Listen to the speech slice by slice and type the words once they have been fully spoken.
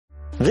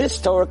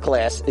This Torah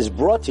class is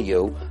brought to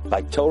you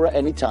by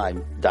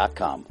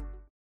TorahAnytime.com.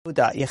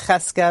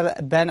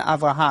 Yecheskel ben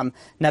Avraham,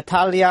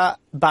 Natalia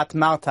bat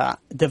Marta,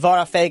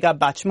 Devorah Fega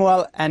bat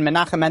Shmuel, and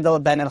Menachem Mendel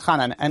ben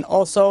Elchanan, and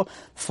also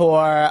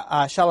for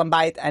Shalom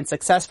Bait and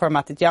success for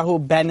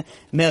Matityahu ben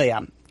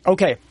Miriam.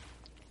 Okay.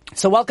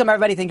 So welcome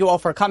everybody. Thank you all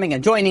for coming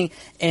and joining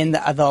in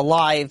the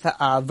live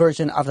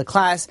version of the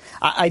class.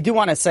 I do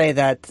want to say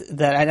that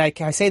and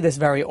I say this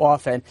very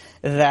often,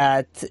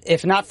 that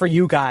if not for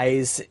you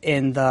guys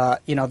in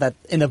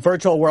the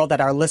virtual world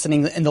that are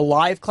listening in the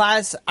live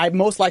class, I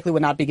most likely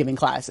would not be giving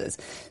classes.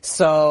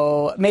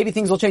 So maybe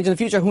things will change in the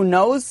future. Who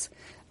knows?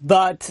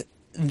 But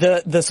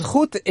the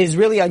zechut is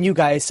really on you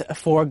guys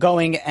for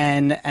going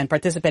and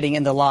participating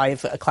in the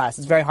live class.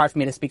 It's very hard for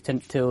me to speak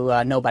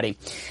to nobody.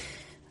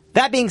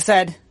 That being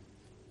said,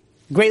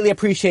 greatly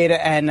appreciate it,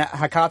 and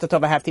Hakarat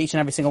Tov I have to each and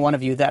every single one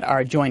of you that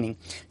are joining.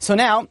 So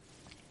now,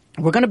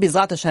 we're going to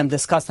B'ezrat Hashem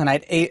discuss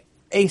tonight a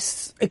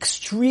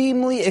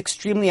extremely,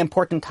 extremely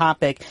important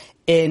topic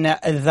in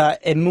the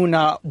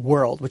Emunah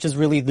world, which is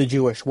really the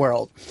Jewish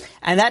world.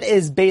 And that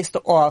is based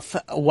off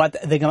what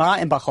the Gemara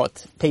in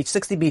Brachot, page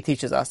 60b,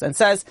 teaches us, and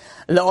says,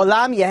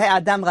 Le'olam yeheh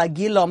adam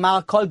ragil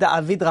lomar kol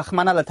da'avid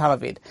rachmana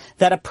l'taravid,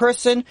 that a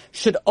person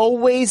should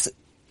always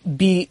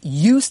be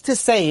used to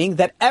saying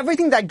that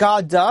everything that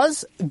God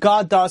does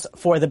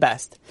for the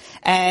best.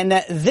 And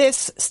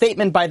this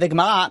statement by the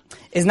Gemara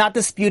is not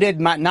disputed,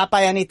 not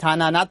by any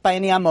Tana, not by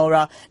any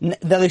Amora.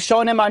 The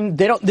Rishonim are,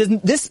 they don't,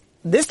 this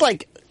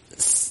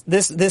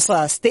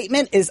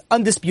statement is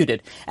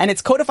undisputed, and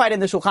it's codified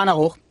in the Shulchan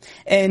Aruch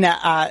in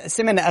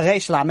Siman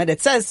Reish Lamed. It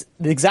says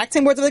the exact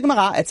same words of the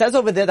Gemara. It says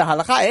over there, the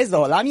halacha is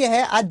Olam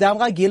yeheh adam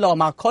ragil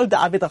omar kol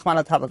da'avid rachman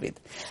l'taravid,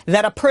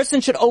 that a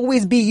person should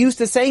always be used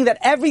to saying that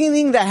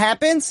everything that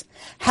happens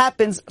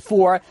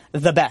for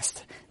the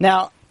best.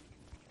 Now,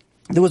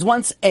 there was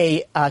once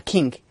a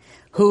king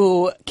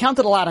who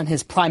counted a lot on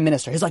his prime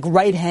minister, his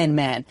right-hand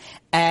man,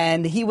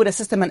 and he would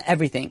assist him in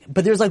everything.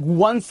 But there's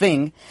one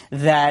thing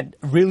that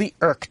really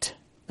irked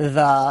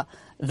the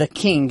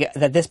king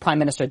that this prime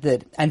minister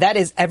did, and that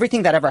is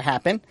everything that ever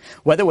happened,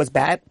 whether it was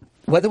bad,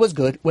 whether it was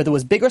good, whether it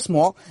was big or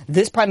small,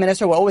 this prime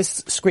minister will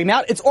always scream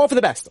out, "It's all for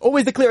the best."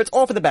 Always declare it's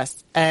all for the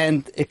best.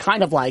 And it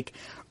kind of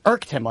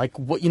irked him,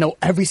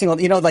 every single,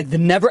 the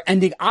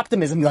never-ending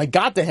optimism,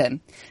 got to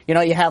him.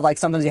 You have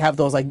sometimes you have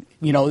those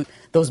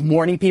those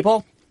morning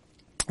people.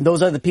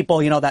 Those are the people,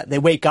 that they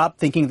wake up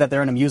thinking that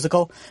they're in a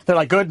musical. They're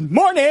like, "Good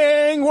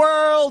morning,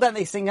 world!" And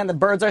they sing, and the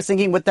birds are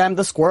singing with them,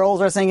 the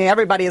squirrels are singing,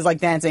 everybody is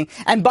dancing.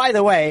 And by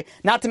the way,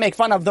 not to make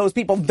fun of those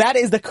people, that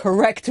is the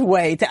correct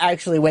way to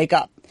actually wake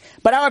up.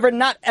 But however,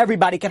 not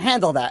everybody can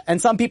handle that. And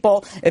some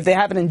people, if they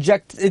haven't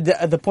injected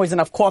the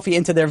poison of coffee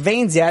into their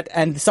veins yet,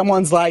 and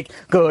someone's like,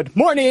 "Good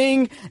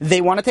morning,"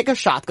 they want to take a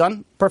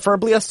shotgun,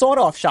 preferably a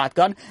sawed-off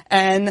shotgun,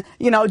 and,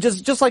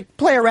 just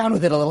play around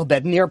with it a little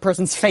bit near a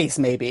person's face,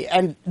 maybe.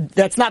 And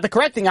that's not the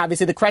correct thing,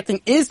 obviously. The correct thing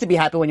is to be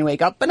happy when you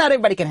wake up, but not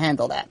everybody can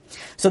handle that.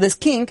 So this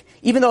king,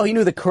 even though he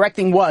knew the correct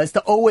thing was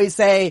to always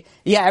say,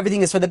 "Yeah,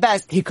 everything is for the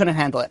best," he couldn't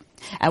handle it.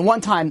 And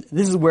one time,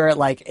 this is where,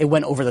 it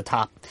went over the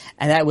top.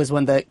 And that was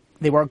when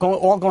they were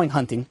all going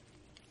hunting,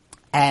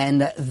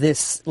 and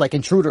this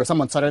intruder or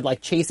someone started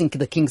chasing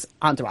the king's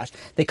entourage.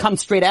 They come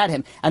straight at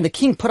him, and the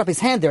king put up his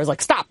hand there,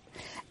 "Stop!"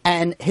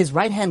 And his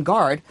right-hand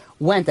guard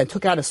went and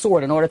took out a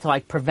sword in order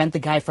to prevent the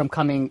guy from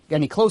coming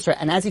any closer.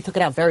 And as he took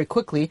it out very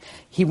quickly,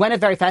 he went it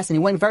very fast, and he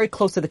went very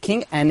close to the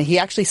king, and he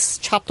actually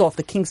chopped off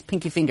the king's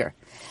pinky finger.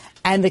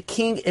 And the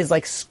king is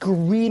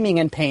screaming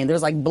in pain.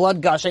 There's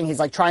blood gushing.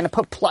 He's trying to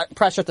put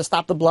pressure to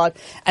stop the blood.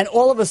 And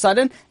all of a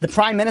sudden, the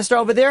prime minister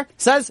over there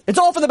says, "It's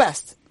all for the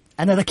best."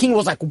 And then the king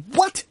was like,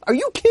 "What? Are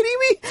you kidding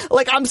me?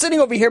 I'm sitting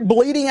over here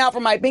bleeding out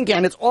from my pinky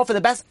and it's all for the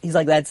best." He's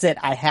like, "That's it.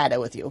 I had it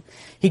with you."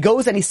 He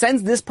goes and he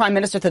sends this prime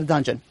minister to the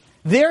dungeon.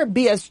 There,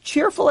 be as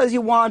cheerful as you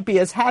want, be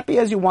as happy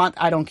as you want.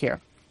 I don't care.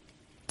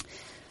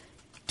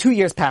 2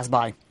 years pass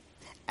by.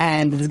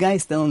 And this guy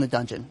is still in the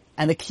dungeon.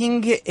 And the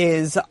king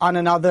is on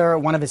another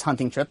one of his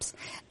hunting trips.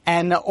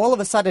 And all of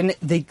a sudden,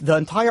 the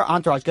entire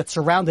entourage gets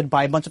surrounded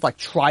by a bunch of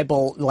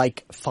tribal,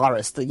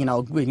 forest,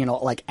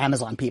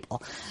 Amazon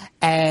people.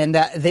 And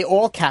they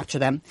all capture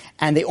them,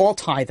 and they all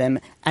tie them,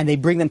 and they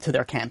bring them to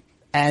their camp.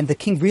 And the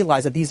king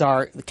realized that these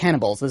are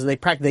cannibals. They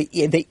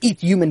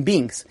eat human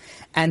beings.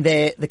 And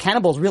the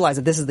cannibals realize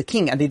that this is the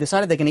king, and they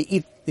decided they're going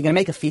to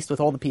make a feast with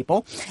all the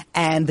people,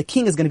 and the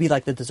king is going to be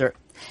like the dessert.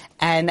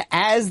 And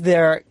as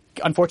they're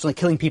unfortunately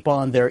killing people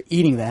and they're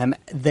eating them,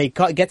 they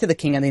get to the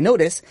king and they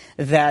notice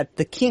that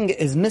the king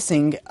is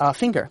missing a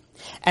finger.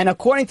 And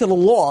according to the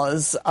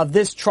laws of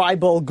this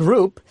tribal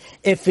group,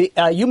 if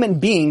a human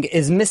being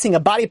is missing a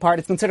body part,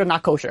 it's considered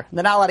not kosher.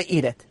 They're not allowed to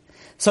eat it.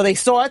 So they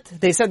saw it,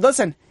 they said,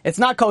 "Listen, it's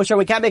not kosher,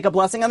 we can't make a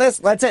blessing on this,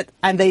 that's it."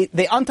 And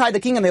they untied the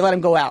king and they let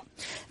him go out.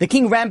 The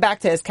king ran back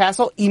to his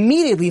castle.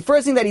 Immediately,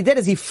 first thing that he did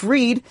is he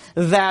freed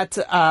that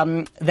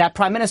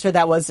prime minister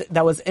that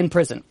was in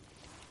prison.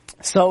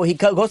 So he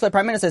goes to the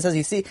prime minister and says,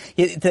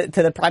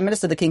 to the prime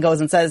minister, the king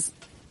goes and says,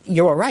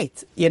 you were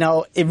right.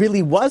 It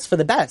really was for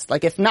the best.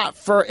 Like, if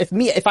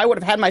I would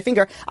have had my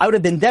finger, I would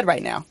have been dead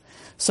right now.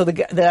 So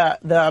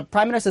the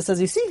prime minister says,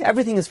 you see,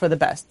 everything is for the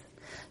best.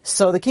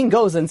 So the king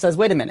goes and says,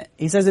 wait a minute.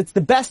 He says, it's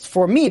the best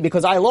for me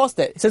because I lost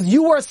it. He says,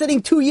 you were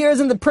sitting 2 years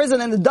in the prison,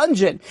 in the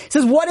dungeon. He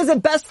says, what is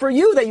it best for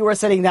you that you were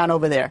sitting down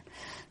over there?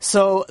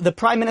 So the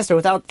prime minister,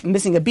 without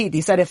missing a beat, he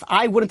said, if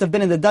I wouldn't have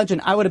been in the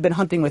dungeon, I would have been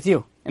hunting with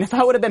you. And if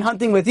I would have been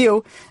hunting with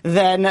you,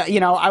 then,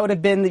 I would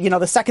have been,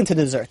 the second to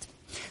dessert.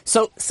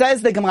 So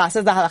says the Gemara,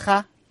 says the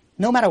Halakha,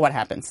 no matter what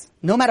happens,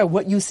 no matter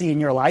what you see in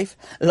your life,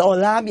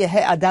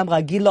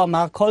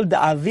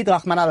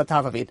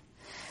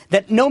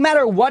 that no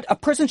matter what, a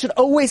person should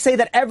always say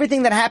that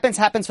everything that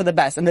happens for the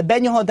best. And the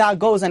Ben Yehuda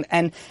goes and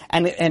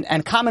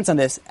comments on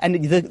this. And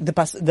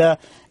the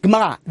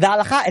Gemara, the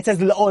Halakha, it says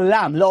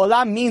Le'olam.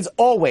 Le'olam means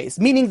always,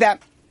 meaning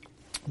that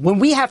when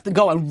we have to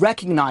go and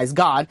recognize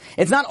God,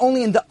 it's not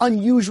only in the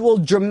unusual,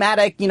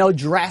 dramatic,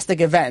 drastic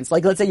events.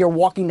 Like, let's say you're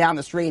walking down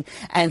the street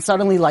and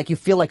suddenly, you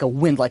feel like a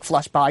wind,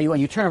 flush by you, and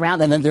you turn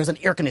around and then there's an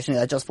air conditioner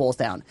that just falls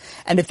down.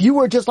 And if you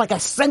were just a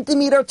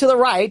centimeter to the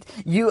right,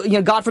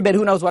 God forbid,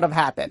 who knows what have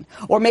happened.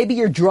 Or maybe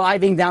you're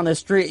driving down the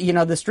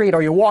street,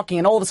 or you're walking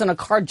and all of a sudden a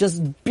car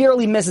just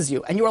barely misses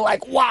you. And you were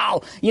like,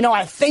 wow,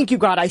 I thank you,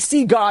 God. I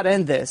see God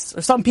in this.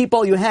 Or some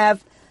people you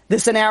have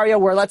this scenario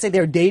where, let's say,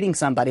 they're dating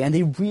somebody and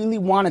they really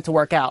want it to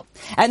work out,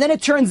 and then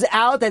it turns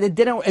out that it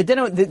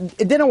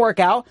didn't work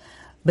out.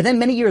 But then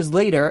many years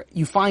later,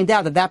 you find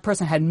out that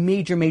person had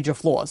major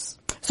flaws.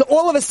 So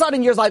all of a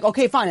sudden, you're like,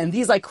 okay, fine. And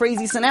these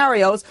crazy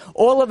scenarios,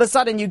 all of a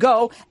sudden you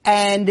go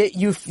and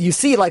you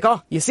see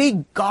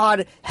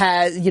God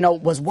has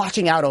was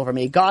watching out over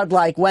me. God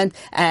went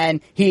and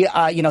he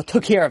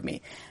took care of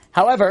me.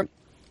 However,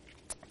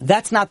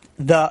 that's not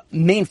the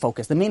main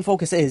focus. The main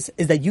focus is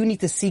that you need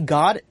to see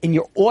God in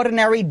your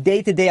ordinary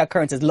day-to-day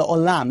occurrences.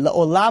 Le'olam.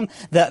 Le'olam,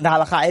 the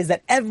halakha is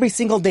that every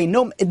single day,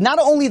 not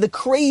only the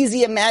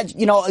crazy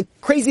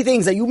crazy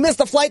things that you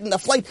missed a flight and the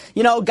flight,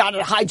 got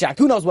hijacked.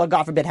 Who knows what,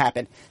 God forbid,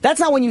 happened. That's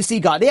not when you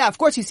see God. Yeah, of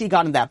course you see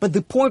God in that. But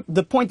the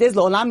point is,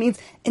 le'olam means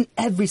in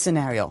every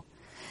scenario.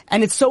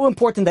 And it's so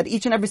important that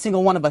each and every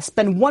single one of us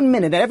spend 1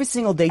 minute every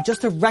single day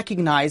just to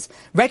recognize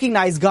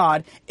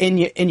God in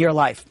your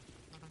life.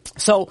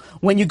 So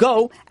when you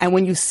go and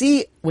when you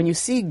see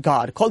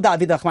God, Kol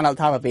David Rachman al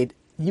Tavavid,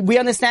 we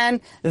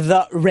understand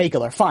the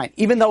regular, fine.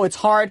 Even though it's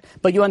hard,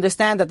 but you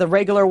understand that the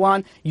regular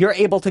one, you're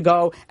able to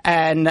go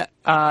and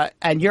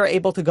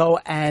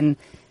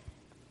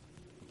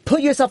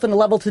put yourself in a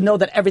level to know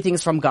that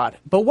everything's from God.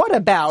 But what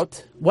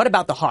about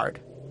the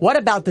hard? What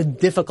about the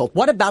difficult?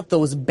 What about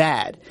those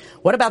bad?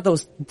 What about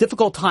those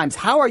difficult times?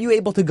 How are you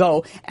able to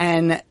go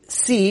and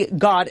see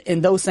God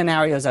in those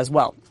scenarios as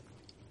well?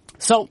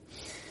 So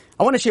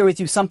I want to share with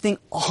you something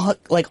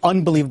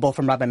unbelievable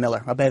from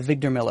Rabbi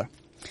Victor Miller.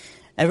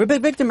 And Rabbi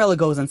Victor Miller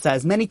goes and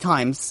says many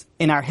times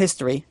in our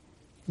history,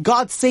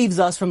 God saves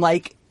us from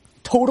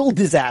total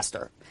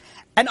disaster.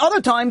 And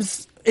other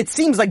times, it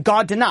seems like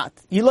God did not.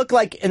 You look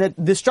in the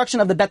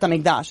destruction of the Bet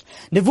HaMikdash.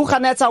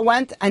 Nebuchadnezzar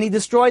went and he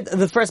destroyed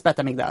the first Bet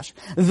HaMikdash.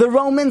 The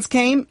Romans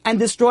came and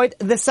destroyed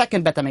the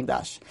second Bet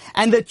HaMikdash.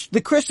 And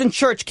the Christian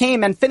church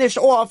came and finished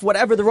off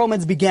whatever the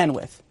Romans began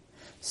with.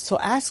 So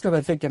ask Rabbi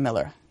Victor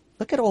Miller,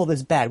 look at all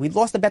this bad. We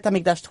lost the Bet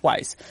HaMikdash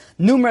twice.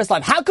 Numerous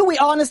times. How can we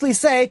honestly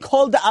say,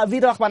 Kol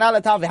Da'avid Rachman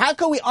al Tavi? How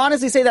can we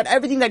honestly say that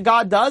everything that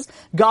God does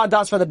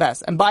for the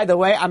best? And by the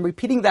way, I'm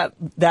repeating that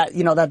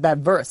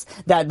verse,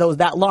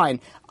 that line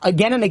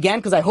again and again,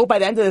 because I hope by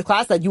the end of the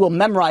class that you will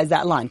memorize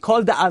that line.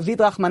 Kol Da'avid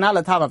Rachman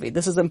al Tavi.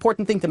 This is an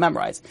important thing to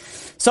memorize.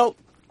 So,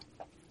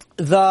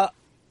 Rabbi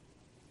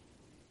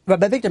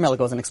Victor Miller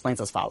goes and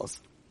explains as follows.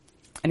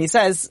 And he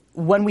says,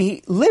 when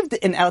we lived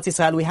in Eretz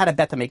Yisrael, we had a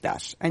Bet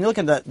HaMikdash. And you look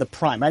at the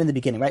prime, right in the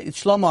beginning, right?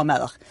 It's Shlomo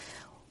HaMelech.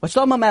 What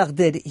Shlomo HaMelech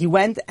did, he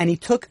went and he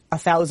took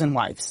 1,000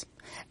 wives.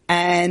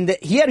 And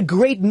he had a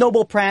great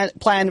noble plan,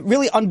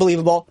 really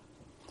unbelievable.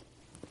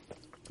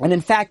 And in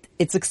fact,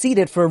 it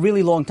succeeded for a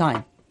really long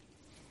time.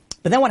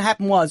 But then what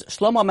happened was,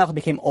 Shlomo HaMelech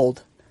became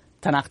old.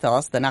 The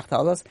Tanakh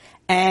tells us.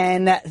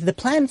 And the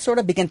plan sort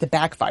of began to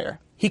backfire.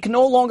 He could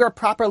no longer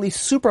properly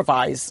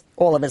supervise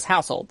all of his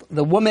household.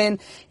 The women,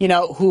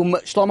 whom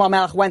Shlomo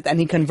HaMelech went and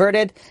he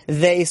converted,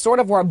 they sort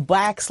of were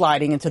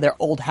backsliding into their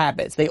old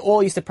habits. They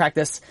all used to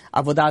practice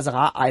avodah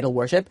zarah, idol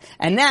worship,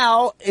 and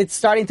now it's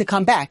starting to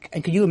come back.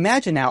 And can you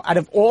imagine now, out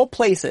of all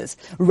places,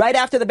 right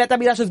after the Bet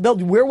HaMikdash was built,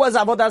 where was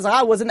avodah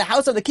zarah? It was in the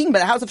house of the king, but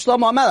the house of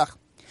Shlomo HaMelech.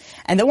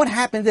 And then what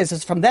happened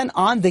is from then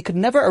on, they could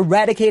never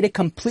eradicate it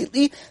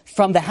completely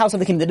from the house of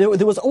the king. There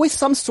was always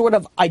some sort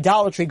of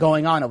idolatry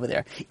going on over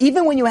there.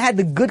 Even when you had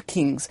the good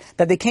kings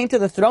that they came to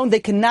the throne, they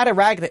could not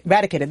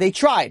eradicate it. They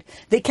tried.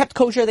 They kept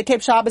kosher, they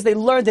kept Shabbos, they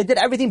learned, they did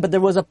everything, but there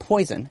was a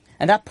poison.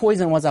 And that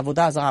poison was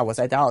avodah zarah, was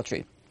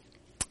idolatry.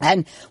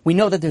 And we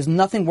know that there's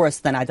nothing worse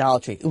than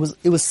idolatry. It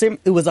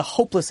was a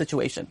hopeless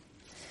situation.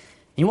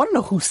 And you want to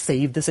know who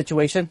saved the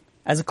situation?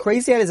 As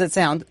crazy as it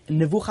sounds,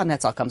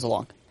 Nebuchadnezzar comes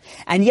along.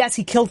 And yes,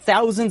 he killed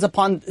thousands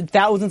upon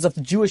thousands of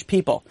Jewish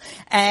people.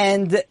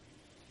 And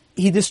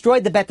he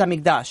destroyed the Bet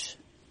HaMikdash.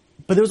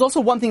 But there was also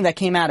one thing that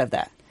came out of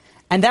that.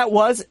 And that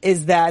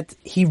is that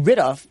he rid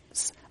of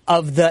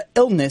the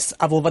illness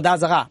of Avodah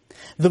Zarah.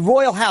 The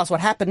royal house,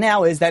 what happened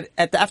now is that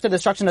after the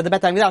destruction of the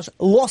Beit HaMikdash,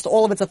 lost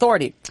all of its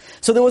authority.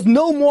 So there was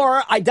no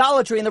more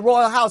idolatry in the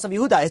royal house of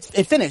Yehuda.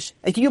 It finished.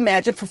 And can you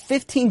imagine? For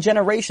 15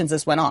 generations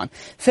this went on.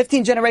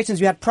 15 generations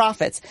you had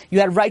prophets,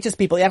 you had righteous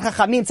people, you had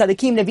Chachamim,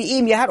 Tzadikim,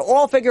 Nevi'im, you had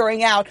all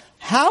figuring out,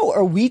 how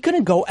are we going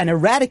to go and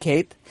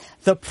eradicate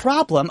the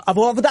problem of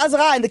Avodah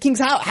Zarah in the king's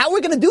house? How are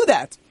we going to do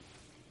that?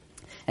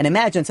 And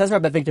imagine, says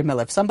Rabbi Victor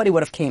Miller, if somebody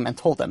would have came and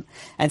told him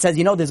and says,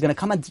 there's going to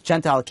come a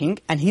Gentile king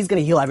and he's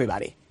going to heal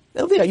everybody.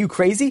 They'll think, are you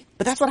crazy?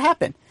 But that's what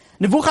happened.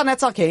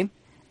 Nebuchadnezzar came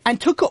and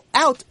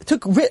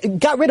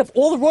got rid of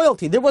all the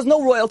royalty. There was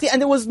no royalty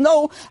and there was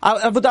no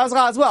Avodah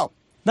Zarah as well.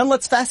 Then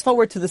let's fast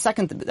forward to the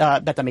second Beit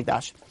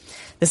HaMikdash.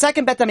 The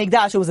second Beit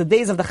HaMikdash, it was the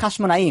days of the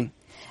Chashmonaim.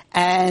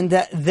 And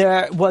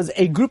there was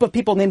a group of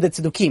people named the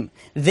Tzedukim.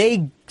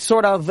 They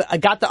sort of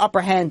got the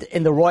upper hand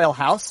in the royal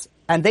house.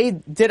 And they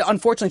did,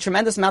 unfortunately,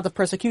 tremendous amount of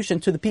persecution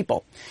to the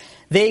people.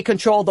 They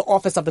controlled the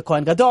office of the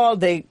Kohen Gadol.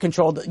 They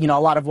controlled, a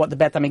lot of what the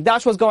Beit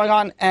HaMikdash was going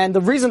on. And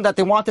the reason that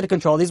they wanted to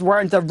control these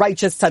weren't the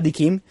righteous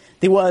tzaddikim.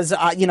 There was,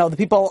 the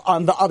people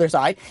on the other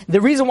side.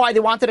 The reason why they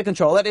wanted to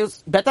control it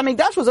is Beit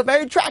HaMikdash was a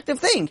very attractive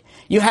thing.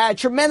 You had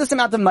tremendous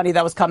amount of money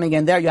that was coming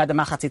in there. You had the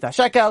Machatzit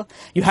Shekel.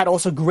 You had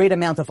also great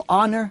amount of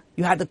honor.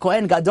 You had the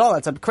Kohen Gadol.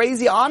 It's a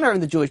crazy honor in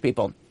the Jewish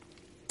people.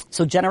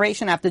 So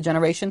generation after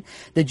generation,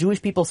 the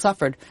Jewish people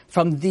suffered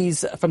from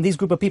these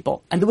group of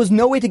people. And there was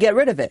no way to get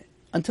rid of it.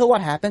 Until what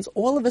happens?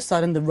 All of a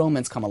sudden, the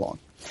Romans come along.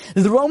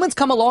 The Romans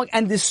come along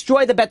and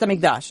destroy the Beit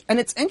HaMikdash. And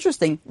it's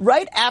interesting,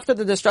 right after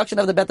the destruction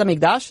of the Beit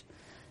HaMikdash,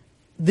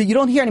 you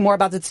don't hear anymore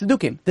about the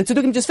Tzedukim. The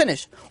Tzedukim just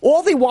finished.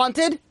 All they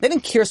wanted, they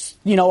didn't care,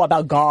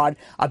 about God,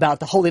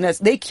 about the holiness.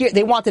 They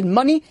wanted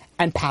money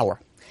and power.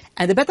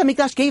 And the Beit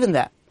HaMikdash gave them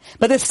that.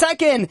 But the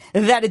second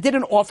that it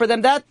didn't offer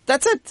them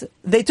that's it.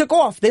 They took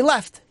off. They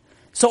left.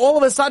 So all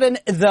of a sudden,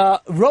 the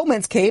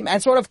Romans came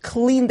and sort of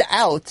cleaned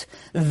out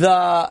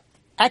the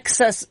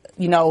excess,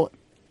 I don't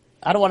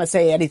want to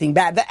say anything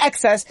bad, the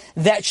excess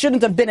that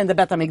shouldn't have been in the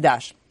Beit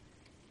HaMikdash.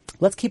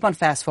 Let's keep on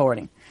fast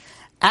forwarding.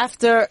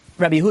 After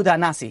Rabbi Yehuda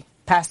Nasi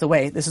passed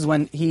away, this is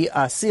when he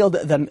sealed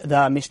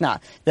the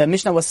Mishnah. The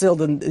Mishnah was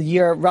sealed in the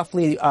year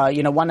roughly,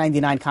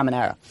 199 Common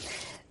Era.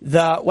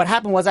 What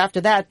happened was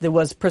after that, there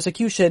was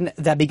persecution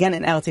that began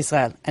in Eretz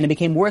Israel, and it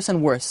became worse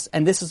and worse.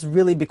 And this is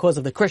really because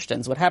of the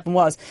Christians. What happened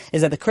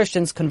is that the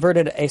Christians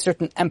converted a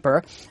certain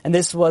emperor, and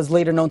this was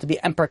later known to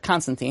be Emperor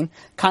Constantine.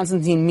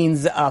 Constantine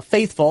means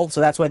faithful,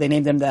 so that's why they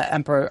named him the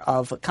Emperor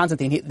of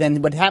Constantine.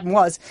 Then what happened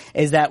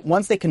is that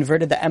once they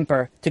converted the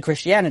emperor to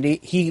Christianity,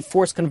 he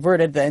force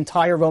converted the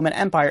entire Roman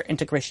Empire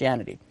into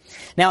Christianity.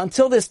 Now,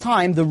 until this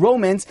time, the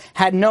Romans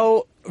had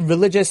no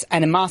religious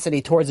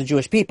animosity towards the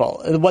Jewish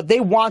people. What they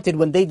wanted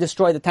when they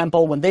destroyed the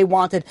temple, when they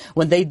fought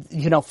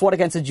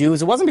against the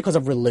Jews, it wasn't because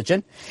of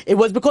religion. It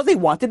was because they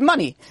wanted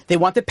money. They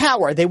wanted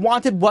power. They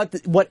wanted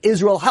what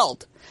Israel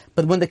held.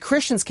 But when the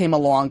Christians came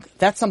along,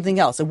 that's something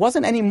else. It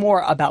wasn't any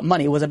more about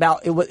money. It was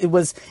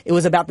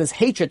about this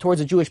hatred towards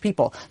the Jewish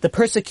people. The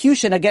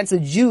persecution against the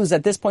Jews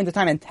at this point in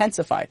time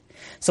intensified.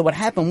 So what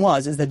happened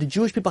is that the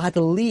Jewish people had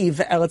to leave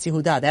Eretz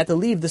Yehuda. They had to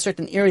leave the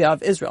certain area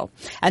of Israel.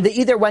 And they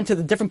either went to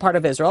the different part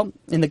of Israel,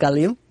 in the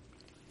Galil,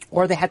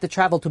 or they had to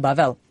travel to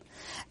Bavel.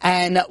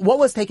 And what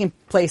was taking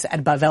place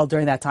at Bavel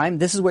during that time?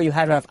 This is where you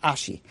had Rav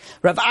Ashi.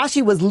 Rav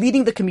Ashi was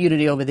leading the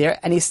community over there,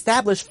 and he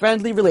established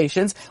friendly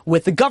relations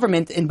with the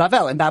government in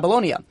Bavel, in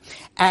Babylonia.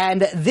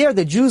 And there,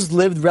 the Jews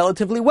lived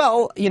relatively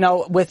well,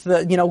 with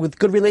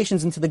good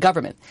relations into the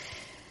government.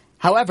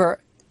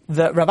 However,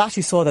 the Rav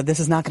Ashi saw that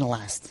this is not going to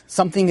last.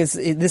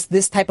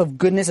 This type of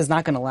goodness is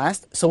not going to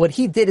last. So what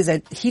he did is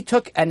that he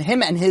took, and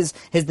him and his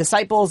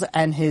disciples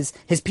and his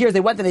peers,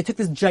 they went and they took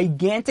this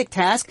gigantic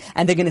task,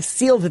 and they're going to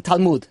seal the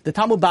Talmud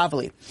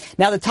Bavli.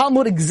 Now the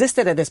Talmud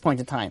existed at this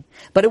point in time,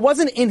 but it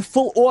wasn't in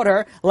full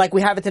order like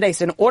we have it today.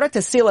 So in order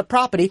to seal it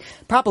properly,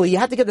 you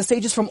had to get the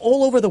sages from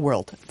all over the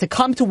world to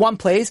come to one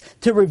place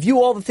to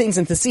review all the things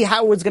and to see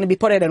how it was going to be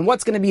put in and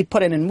what's going to be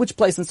put in which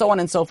place and so on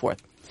and so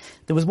forth.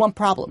 There was one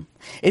problem,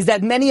 is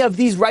that many of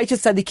these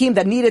righteous tzaddikim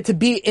that needed to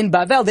be in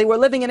Bavel, they were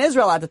living in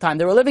Israel at the time.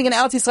 They were living in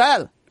Eretz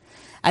Israel.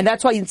 And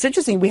that's why it's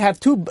interesting. We have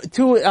two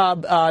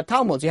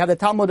Talmuds. You have the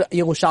Talmud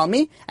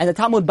Yerushalmi and the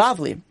Talmud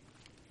Bavli.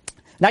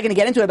 Not going to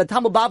get into it, but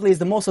Talmud Bavli is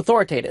the most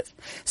authoritative.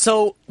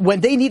 So when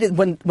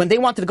they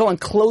wanted to go and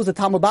close the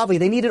Talmud Bavli,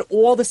 they needed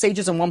all the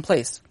sages in one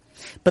place.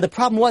 But the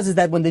problem is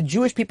that when the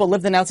Jewish people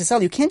lived in Eretz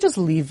Israel, you can't just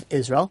leave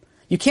Israel.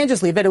 You can't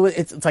just leave it.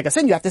 It's like a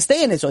sin. You have to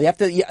stay in Israel.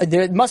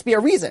 There must be a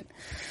reason.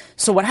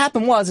 So what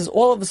happened is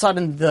all of a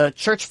sudden the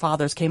church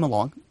fathers came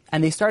along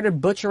and they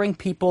started butchering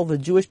people, the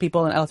Jewish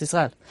people in Eretz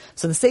Yisrael.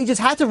 So the sages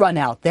had to run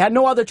out. They had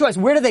no other choice.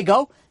 Where did they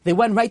go? They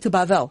went right to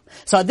Bavel.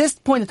 So at this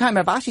point in time,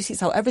 Rav Ashi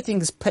sees how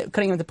everything is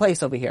cutting into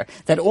place over here.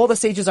 That all the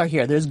sages are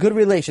here. There's good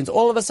relations.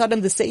 All of a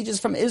sudden, the sages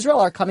from Israel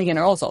are coming in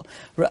also.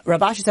 Rav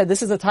Ashi said,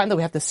 this is the time that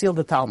we have to seal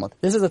the Talmud.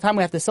 This is the time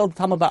we have to seal the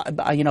Talmud,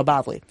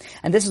 Bavli.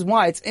 And this is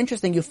why it's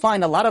interesting. You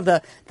find a lot of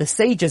the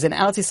sages in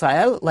Eretz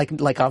Yisrael,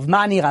 like Rav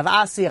Mani, Rav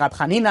Asi, Rav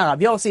Chanina, Rav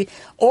Yossi,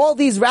 all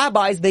these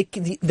rabbis,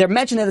 they're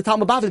mentioned in the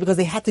Talmud Bavli because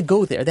they had to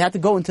go there. They had to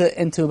go into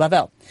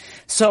Bavel.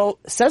 So,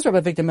 says Rabbi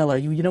Victor Miller,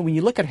 you know, when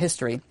you look at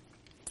history,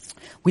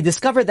 we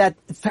discovered that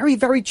very,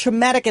 very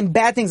traumatic and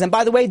bad things. And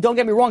by the way, don't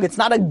get me wrong, it's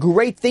not a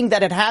great thing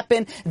that it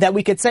happened that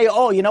we could say,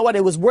 oh, you know what,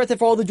 it was worth it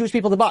for all the Jewish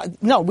people to buy.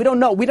 No, we don't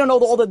know. We don't know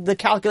all the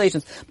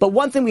calculations. But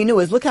one thing we knew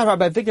is, look how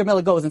Rabbi Victor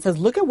Miller goes and says,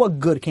 look at what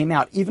good came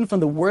out, even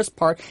from the worst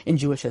part in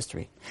Jewish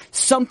history.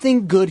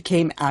 Something good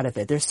came out of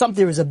it.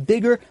 There was a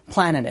bigger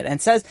plan in it. And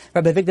says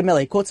Rabbi Victor Miller,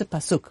 he quotes a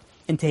pasuk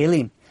in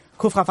Tehillim,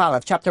 Kuf Chaf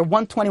Aleph, chapter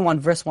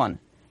 121, verse 1.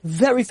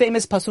 Very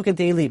famous pasuk in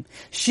Tehillim.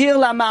 Shir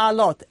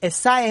lama'alot,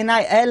 esai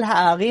enai el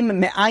ha'arim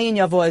me'ayin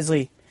yavo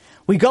ezri.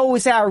 We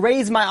say, I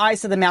raise my eyes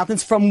to the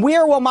mountains. From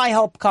where will my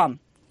help come?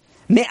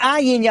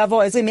 Me'ayin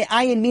yavo ezri.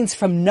 Me'ayin means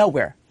from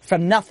nowhere,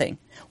 from nothing.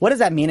 What does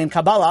that mean in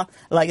Kabbalah?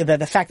 Like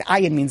the fact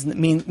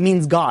ayin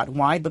means God.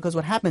 Why? Because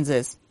what happens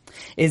is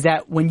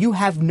that when you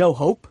have no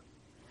hope,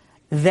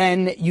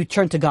 then you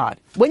turn to God.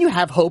 When you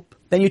have hope,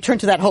 then you turn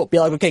to that hope. Be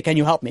like, okay, can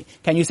you help me?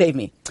 Can you save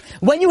me?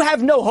 When you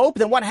have no hope,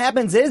 then what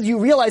happens is you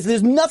realize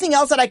there's nothing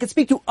else that I could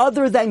speak to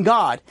other than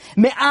God.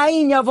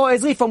 Me'ayin yavo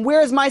ezri. From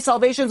where is my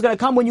salvation going to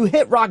come? When you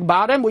hit rock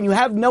bottom, when you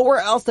have nowhere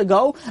else to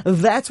go,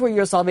 that's where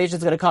your salvation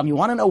is going to come. You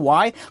want to know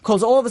why?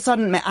 Because all of a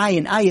sudden,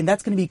 ayin,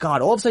 that's going to be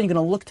God. All of a sudden, you're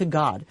going to look to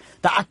God.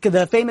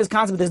 The famous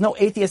concept, there's no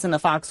atheist in the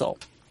foxhole.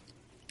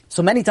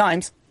 So many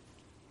times,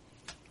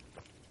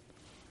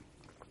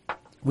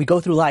 we go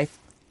through life,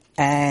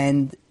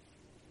 and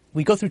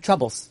we go through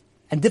troubles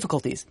and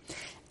difficulties,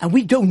 and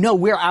we don't know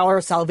where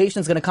our salvation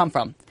is going to come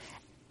from.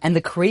 And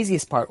the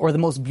craziest part, or the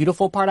most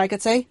beautiful part, I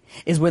could say,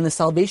 is when the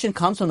salvation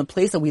comes from the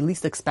place that we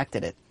least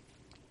expected it.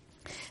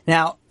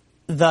 Now,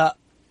 the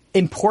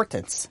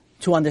importance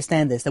to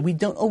understand this, that we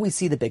don't always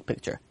see the big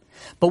picture.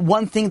 But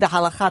one thing the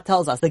halakha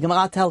tells us, the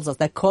Gemara tells us,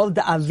 that kol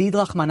da'avid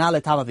rachmana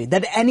letavavid,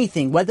 that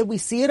anything, whether we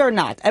see it or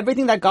not,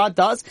 everything that God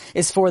does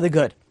is for the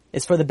good.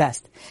 Is for the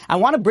best. I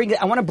want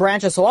to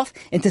branch us off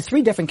into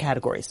 3 different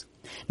categories.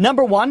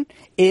 Number 1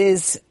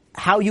 is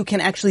how you can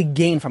actually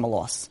gain from a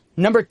loss.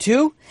 Number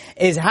 2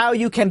 is how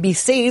you can be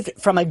saved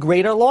from a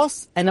greater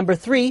loss. And number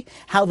 3,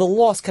 how the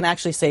loss can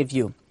actually save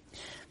you.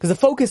 Because the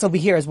focus over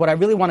here is what I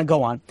really want to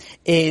go on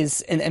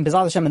is, and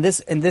B'ezras Hashem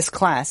in this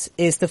class,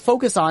 is to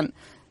focus on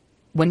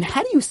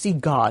how do you see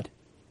God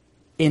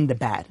in the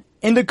bad?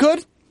 In the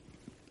good?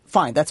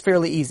 Fine, that's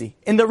fairly easy.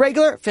 In the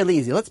regular? Fairly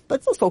easy. Let's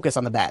focus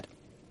on the bad.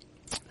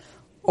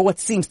 Or what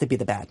seems to be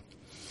the bad.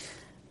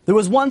 There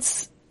was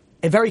once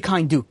a very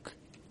kind duke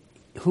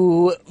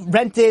who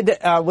rented,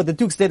 what the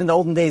dukes did in the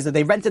olden days, that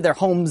they rented their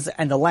homes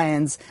and the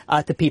lands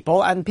to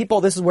people. And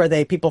this is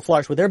where people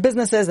flourished with their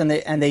businesses, and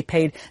they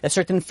paid a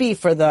certain fee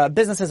for the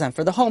businesses and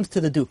for the homes to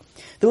the duke.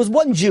 There was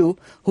one Jew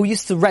who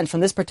used to rent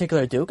from this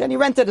particular duke, and he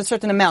rented a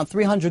certain amount,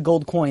 300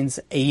 gold coins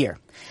a year.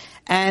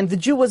 And the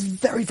Jew was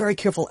very, very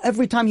careful.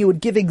 Every time he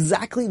would give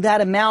exactly that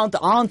amount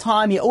on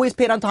time, he always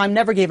paid on time,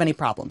 never gave any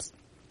problems.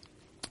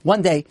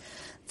 One day,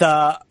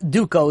 the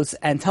Duke goes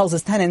and tells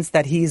his tenants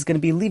that he's going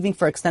to be leaving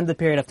for an extended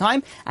period of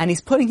time, and he's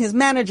putting his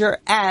manager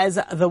as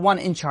the one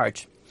in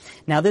charge.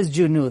 Now, this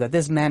Jew knew that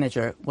this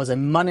manager was a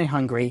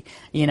money-hungry,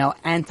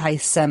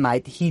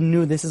 anti-Semite. He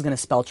knew this is going to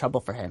spell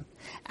trouble for him.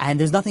 And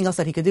there's nothing else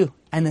that he could do.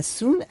 And as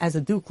soon as the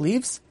Duke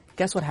leaves,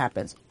 guess what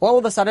happens? All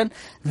of a sudden,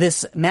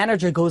 this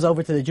manager goes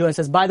over to the Jew and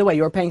says, by the way,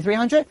 you were paying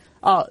 300?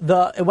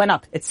 It went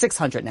up. It's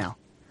 600 now.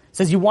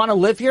 Says, you want to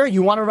live here?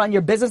 You want to run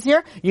your business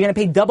here? You're going to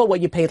pay double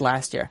what you paid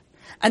last year.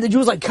 And the Jew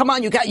was like, come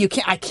on, you can't,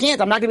 I can't,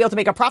 I'm not going to be able to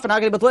make a profit, I'm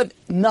not going to be able to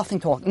live.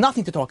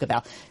 Nothing to talk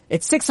about.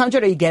 It's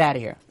 600 or you get out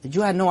of here. The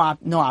Jew had no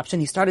option.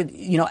 He started,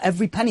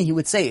 every penny he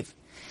would save.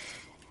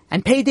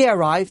 And payday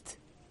arrived,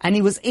 and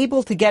he was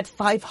able to get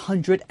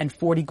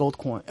 580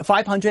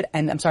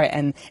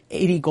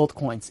 gold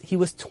coins. He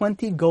was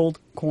 20 gold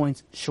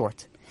coins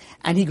short.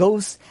 And he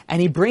goes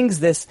and he brings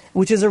this,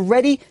 which is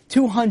already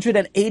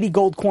 280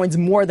 gold coins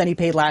more than he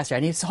paid last year.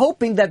 And he's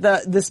hoping that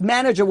this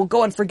manager will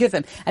go and forgive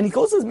him. And he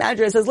goes to his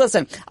manager and says,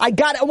 listen, I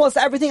got almost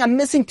everything. I'm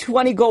missing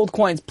 20 gold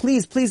coins.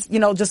 Please,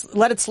 just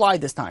let it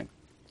slide this time.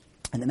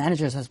 And the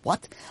manager says,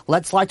 what?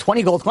 Let slide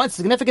 20 gold coins? A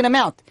significant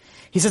amount.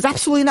 He says,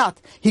 absolutely not.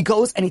 He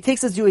goes and he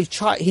takes his Jew,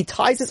 he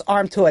ties his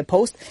arm to a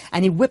post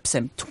and he whips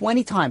him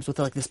 20 times with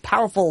this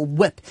powerful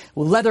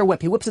leather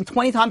whip. He whips him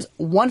 20 times,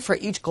 one for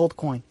each gold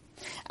coin.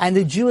 And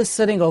the Jew is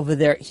sitting over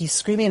there. He's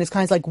screaming in his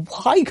kind. He's like,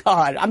 why,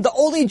 God? I'm the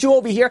only Jew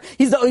over here.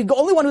 He's the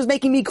only one who's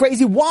making me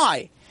crazy.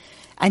 Why?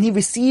 And he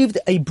received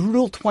a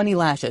brutal 20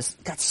 lashes.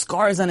 Got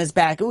scars on his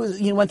back.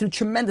 He went through a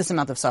tremendous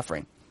amount of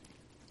suffering.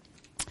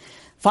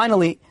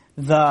 Finally,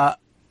 the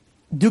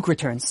Duke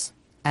returns.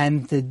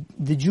 And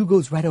the Jew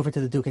goes right over to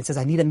the Duke and says,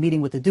 I need a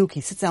meeting with the Duke.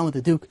 He sits down with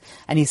the Duke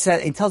and he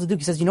tells the Duke,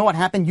 he says, you know what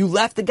happened? You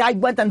left. The guy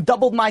went and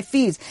doubled my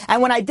fees.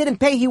 And when I didn't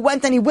pay, he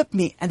went and he whipped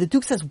me. And the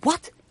Duke says,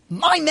 what?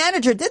 My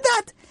manager did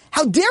that?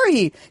 How dare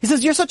he? He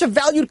says, you're such a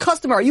valued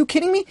customer. Are you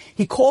kidding me?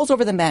 He calls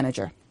over the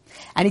manager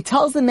and he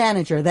tells the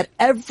manager that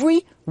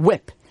every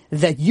whip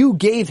that you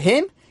gave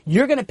him,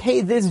 you're going to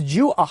pay this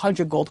Jew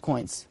 100 gold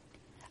coins.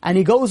 And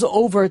he goes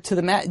over to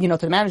the to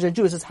the manager of the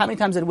Jew and says, how many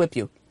times did he whip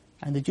you?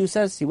 And the Jew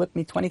says, he whipped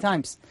me 20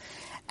 times.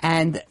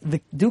 And the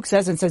Duke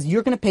says,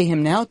 you're going to pay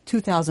him now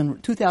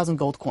 2,000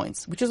 gold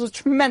coins, which is a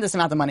tremendous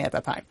amount of money at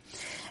that time.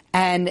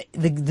 And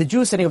the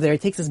Jew is sitting over there, he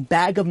takes this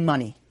bag of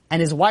money. And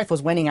his wife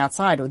was waiting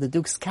outside of the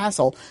Duke's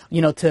castle,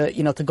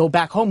 to go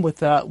back home with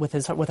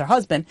her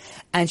husband.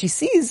 And she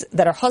sees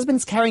that her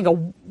husband's carrying a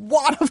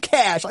wad of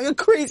cash, like a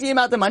crazy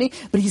amount of money,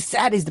 but he's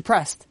sad, he's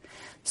depressed.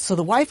 So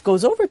the wife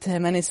goes over to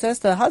him and he says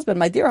to the husband,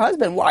 my dear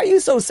husband, why are you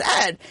so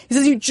sad? He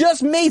says, you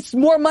just made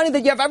more money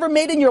than you have ever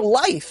made in your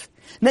life.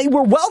 Now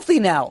we're wealthy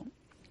now.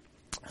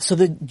 So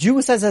the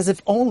Jew says, as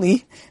if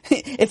only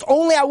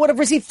I would have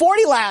received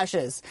 40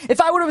 lashes.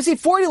 If I would have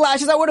received 40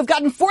 lashes, I would have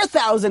gotten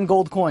 4,000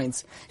 gold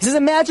coins. He says,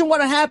 imagine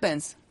what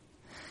happens.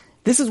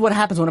 This is what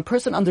happens when a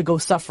person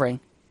undergoes suffering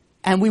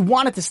and we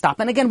want it to stop.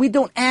 And again, we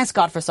don't ask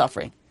God for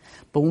suffering.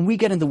 But when we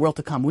get in the world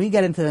to come, we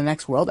get into the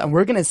next world and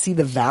we're going to see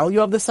the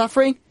value of the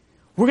suffering.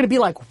 We're going to be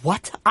like,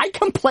 what? I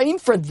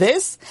complained for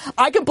this?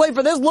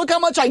 Look how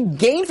much I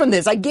gained from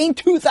this. I gained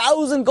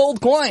 2,000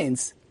 gold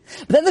coins.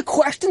 But then the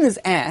question is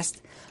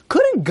asked,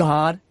 couldn't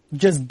God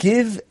just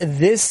give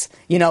this,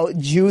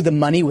 Jew the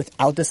money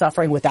without the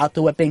suffering, without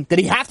the whipping? Did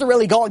he have to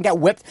really go and get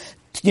whipped,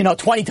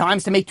 20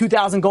 times to make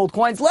 2,000 gold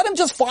coins? Let him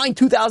just find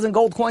 2,000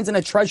 gold coins in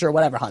a treasure or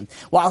whatever,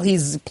 while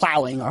he's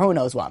plowing or who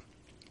knows what.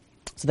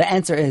 So the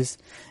answer is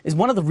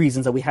one of the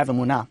reasons that we have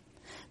emunah,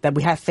 that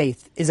we have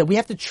faith, is that we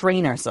have to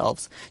train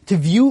ourselves to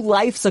view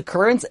life's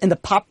occurrence in the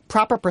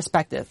proper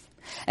perspective.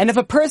 And if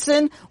a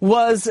person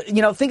was,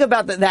 think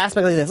about the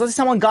aspect like this. Let's say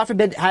someone, God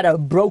forbid, had a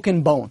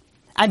broken bone.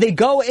 And they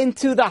go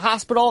into the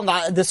hospital,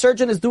 and the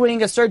surgeon is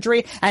doing a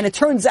surgery, and it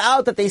turns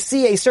out that they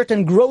see a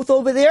certain growth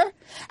over there,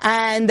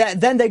 and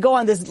then they go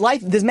on this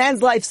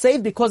man's life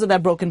saved because of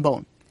that broken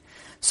bone.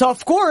 So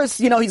of course,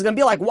 he's going to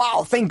be like,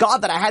 wow, thank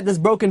God that I had this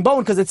broken bone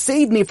because it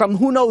saved me from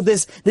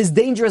this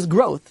dangerous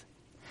growth.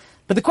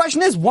 But the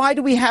question is, why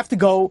do we have to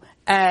go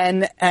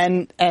and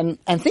think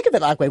of it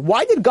that way?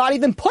 Why did God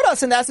even put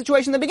us in that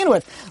situation to begin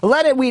with?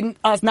 Let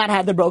us not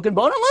have the broken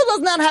bone, and let us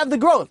not have the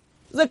growth.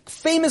 It's a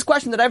famous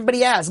question that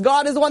everybody asks.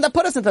 God is the one that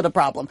put us into the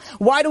problem.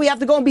 Why do we have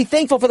to go and be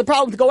thankful for the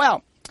problem to go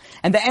out?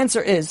 And the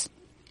answer is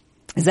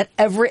that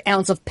every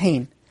ounce of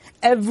pain,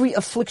 every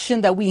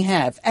affliction that we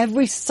have,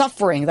 every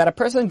suffering that a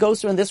person goes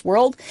through in this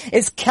world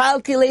is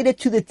calculated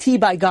to the T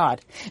by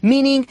God.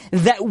 Meaning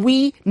that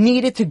we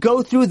needed to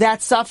go through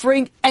that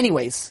suffering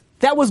anyways.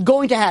 That was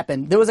going to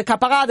happen. There was a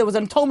kapara, there was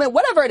an atonement,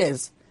 whatever it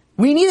is.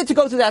 We needed to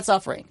go through that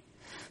suffering.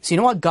 So you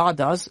know what God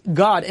does?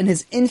 God, in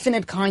His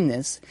infinite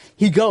kindness,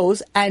 He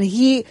goes and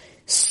He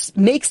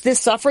makes this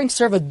suffering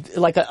serve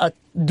a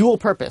dual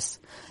purpose.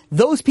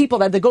 Those people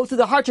that they go through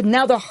the hardship,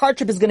 now their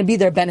hardship is going to be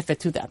their benefit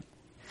to them.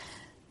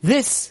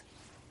 This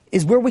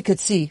is where we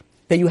could see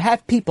that you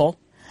have people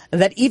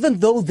that even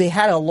though they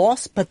had a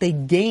loss, but they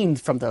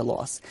gained from their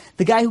loss.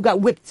 The guy who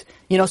got whipped,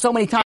 so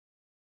many times,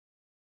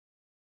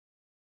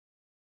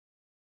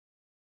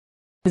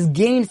 has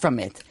gained from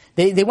it.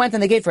 They went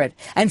and they gave for it.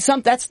 And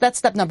that's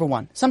step number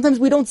one. Sometimes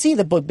we don't see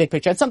the big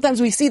picture. And sometimes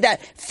we see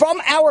that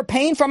from our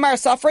pain, from our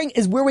suffering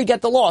is where we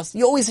get the loss.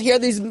 You always hear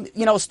these,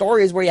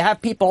 stories where you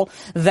have people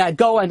that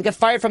go and get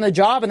fired from the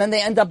job and then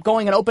they end up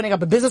going and opening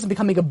up a business and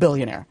becoming a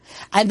billionaire.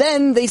 And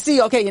then they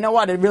see, okay, you know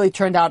what? It really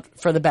turned out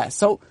for the best.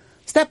 So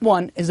step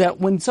one is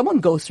that when someone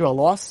goes through a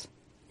loss,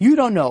 you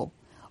don't know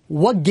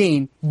what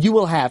gain you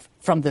will have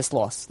from this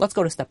loss. Let's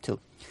go to step two.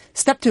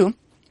 Step two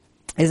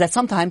is that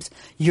sometimes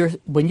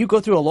when you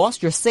go through a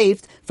loss, you're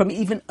saved from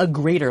even a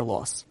greater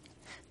loss.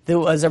 There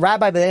was a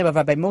rabbi by the name of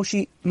Rabbi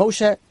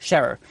Moshe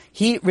Scherer.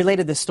 He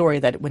related this story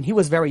that when he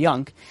was very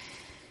young,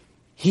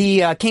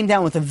 he came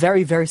down with a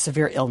very, very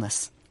severe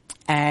illness.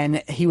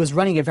 And he was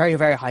running a very,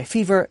 very high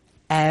fever.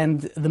 And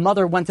the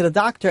mother went to the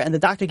doctor, and the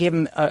doctor gave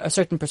him a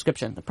certain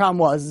prescription. The problem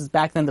was,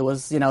 back then there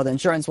was, the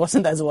insurance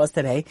wasn't as it was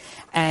today.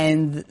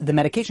 And the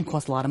medication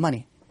cost a lot of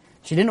money.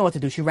 She didn't know what to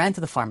do. She ran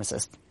to the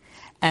pharmacist.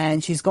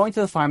 And she's going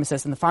to the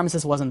pharmacist, and the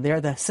pharmacist wasn't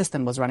there. The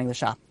assistant was running the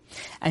shop.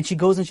 And she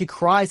goes and she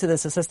cries to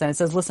this assistant and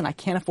says, listen, I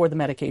can't afford the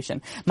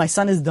medication. My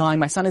son is dying.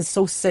 My son is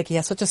so sick. He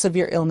has such a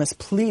severe illness.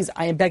 Please,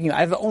 I am begging you. I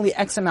have only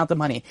X amount of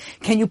money.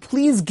 Can you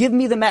please give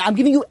me I'm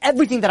giving you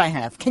everything that I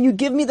have. Can you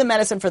give me the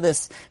medicine for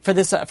this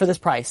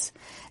price?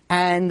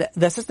 And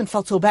the assistant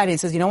felt so bad. He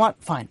says, you know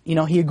what? Fine.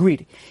 He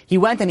agreed. He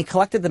went and he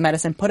collected the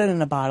medicine, put it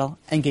in a bottle,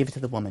 and gave it to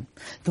the woman.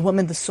 The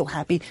woman was so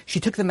happy. She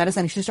took the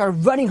medicine and she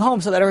started running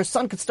home so that her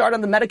son could start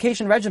on the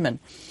medication regimen.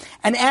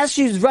 And as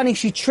she was running,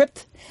 she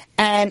tripped,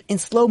 and in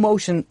slow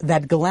motion,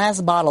 that glass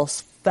bottle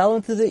fell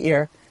into the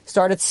air,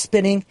 started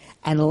spinning,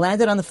 and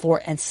landed on the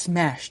floor and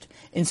smashed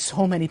in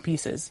so many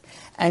pieces.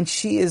 And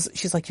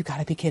she's like, you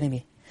gotta be kidding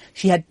me.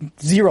 She had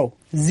zero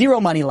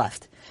money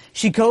left.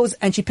 She goes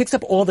and she picks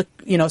up all the,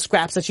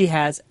 scraps that she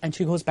has, and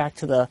she goes back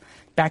to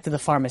the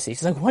pharmacy.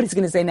 She's like, what is he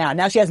going to say now?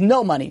 Now she has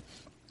no money.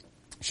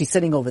 She's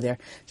sitting over there,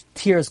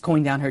 tears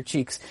going down her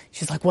cheeks.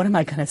 She's like, what am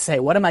I going to say?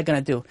 What am I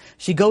going to do?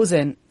 She goes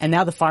in, and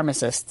now the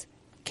pharmacist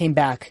came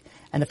back,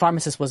 and the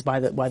pharmacist was by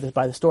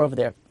the store over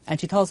there. And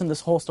she tells him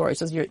this whole story. She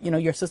says,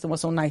 your system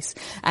was so nice,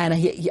 and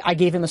I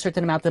gave him a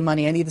certain amount of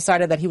money, and he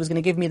decided that he was going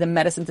to give me the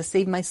medicine to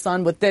save my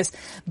son with this.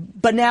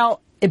 But now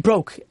it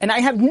broke, and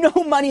I have no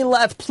money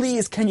left.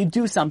 Please, can you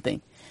do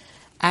something?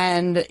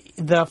 And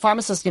the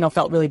pharmacist,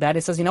 felt really bad.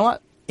 He says, you know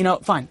what?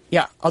 Fine.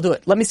 Yeah, I'll do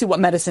it. Let me see what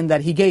medicine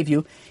that he gave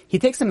you. He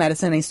takes the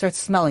medicine and he starts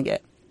smelling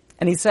it.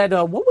 And he said,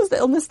 what was the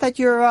illness that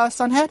your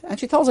son had? And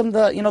she tells him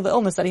the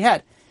illness that he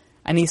had.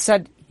 And he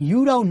said,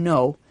 you don't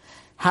know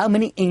how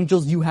many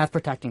angels you have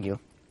protecting you.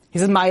 He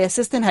says, my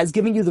assistant has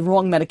given you the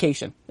wrong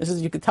medication.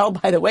 You could tell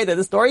by the way that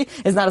this story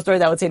is not a story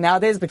that I would say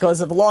nowadays, because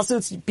of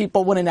lawsuits,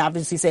 people wouldn't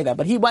obviously say that.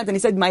 But he went and he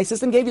said, my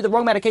assistant gave you the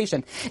wrong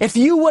medication. If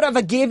you would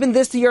have given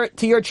this to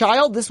your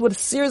child, this would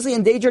have seriously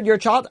endangered your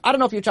child. I don't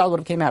know if your child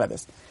would have came out of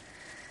this.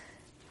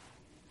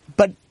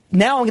 But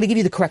now I'm going to give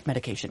you the correct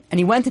medication. And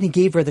he went and he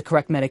gave her the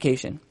correct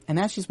medication. And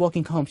as she's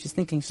walking home, she's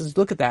thinking, she says,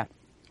 look at that.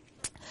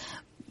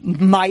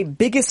 My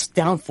biggest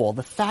downfall,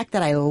 the fact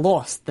that I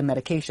lost the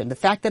medication, the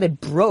fact that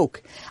it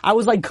broke, I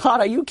was like,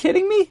 God, are you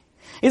kidding me?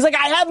 He's like,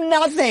 I have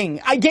nothing.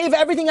 I gave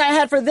everything I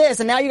had for this,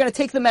 and now you're going to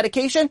take the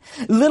medication?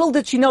 Little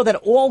did she know that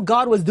all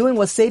God was doing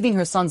was saving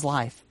her son's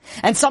life.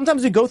 And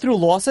sometimes we go through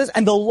losses,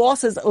 and the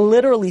losses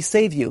literally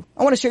save you.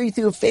 I want to share you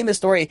through a famous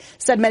story,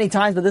 said many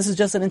times, but this is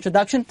just an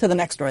introduction to the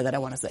next story that I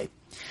want to say.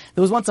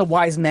 There was once a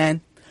wise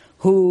man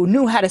who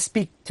knew how to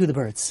speak to the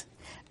birds.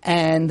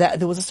 And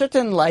there was a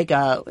certain,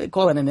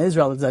 call it in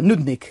Israel, it's a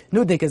nudnik.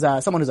 Nudnik is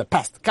someone who's a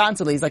pest.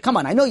 Constantly, he's like, come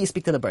on, I know you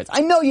speak to the birds.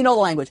 I know you know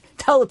the language.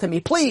 Tell it to me,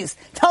 please.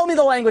 Tell me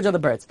the language of the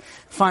birds.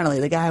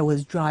 Finally, the guy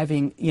was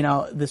driving,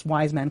 this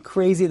wise man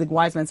crazy. The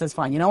wise man says,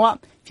 fine, you know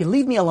what? If you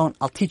leave me alone,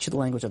 I'll teach you the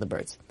language of the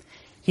birds.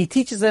 He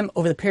teaches him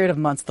over the period of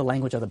months the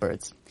language of the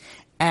birds.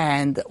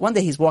 And one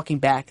day he's walking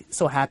back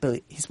so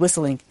happily. He's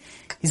whistling.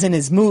 He's in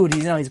his mood.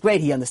 He's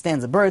great. He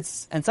understands the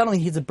birds. And suddenly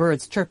he hears the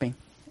birds chirping.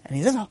 And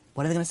he says, oh,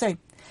 what are they going to say?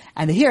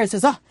 And the hearer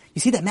says,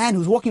 you see that man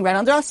who's walking right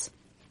under us?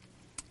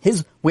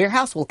 His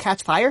warehouse will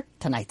catch fire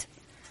tonight.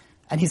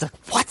 And he's like,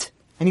 what?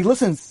 And he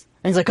listens.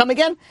 And he's like, come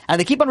again? And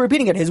they keep on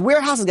repeating it. His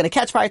warehouse is going to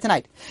catch fire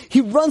tonight.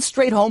 He runs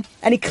straight home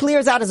and he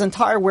clears out his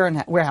entire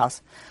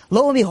warehouse.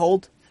 Lo and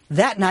behold,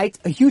 that night,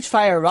 a huge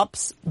fire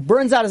erupts,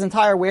 burns out his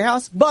entire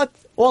warehouse, but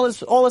all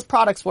his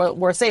products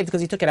were saved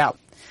because he took it out.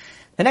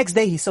 The next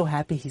day, he's so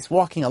happy. He's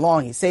walking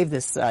along. He saved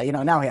this,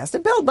 now he has to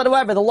build, but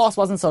however, the loss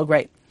wasn't so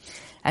great.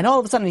 And all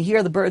of a sudden, you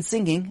hear the birds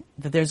singing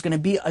that there's going to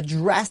be a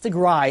drastic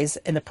rise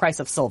in the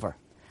price of silver.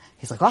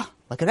 He's like,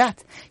 look at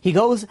that. He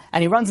goes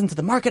and he runs into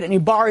the market and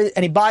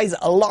he buys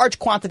large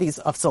quantities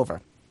of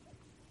silver.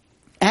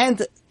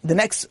 And the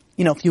next,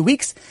 few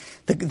weeks,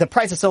 the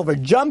price of silver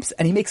jumps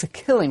and he makes a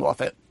killing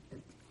off it.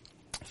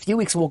 A few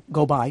weeks will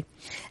go by,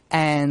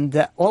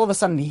 and all of a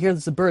sudden he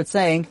hears the bird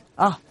saying,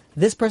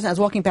 this person that's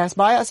walking past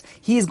by us,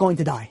 he is going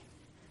to die.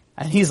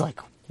 And he's like,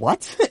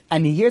 what?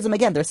 And he hears them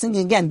again. They're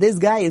singing again. This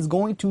guy is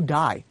going to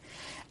die.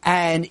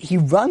 And he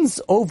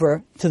runs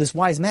over to this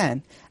wise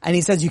man and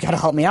he says, you gotta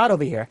help me out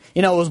over here.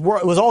 It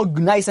was all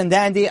nice and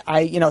dandy.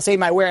 I, saved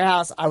my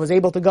warehouse. I was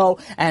able to go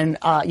and,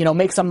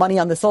 make some money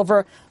on the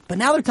silver. But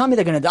now they're telling me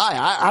they're gonna die.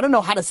 I don't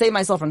know how to save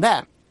myself from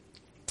that.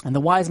 And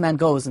the wise man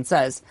goes and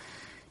says,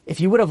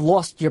 if you would have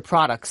lost your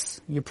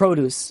products, your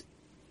produce,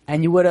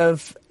 and you would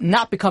have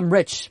not become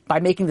rich by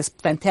making this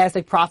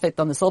fantastic profit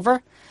on the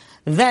silver,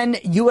 then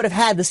you would have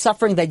had the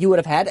suffering that you would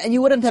have had, and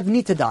you wouldn't have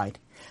need to died.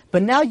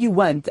 But now you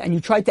went and you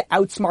tried to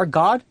outsmart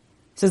God.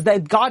 It says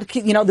that God,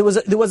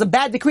 there was a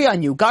bad decree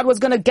on you. God was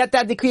going to get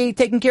that decree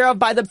taken care of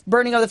by the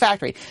burning of the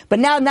factory. But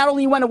now, not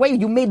only you went away,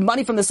 you made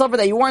money from the silver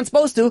that you weren't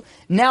supposed to.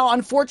 Now,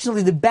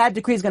 unfortunately, the bad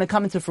decree is going to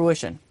come into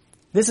fruition.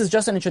 This is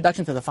just an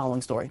introduction to the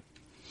following story.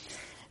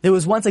 There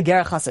was once a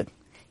Ger Chassid.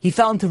 He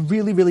fell into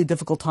really, really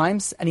difficult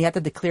times, and he had to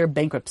declare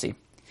bankruptcy.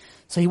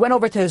 So he went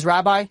over to his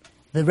rabbi.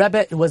 The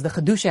Rebbe was the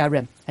Chiddushei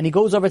HaRim. And he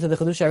goes over to the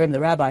Chiddushei HaRim, the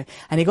rabbi,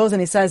 and he goes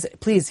and he says,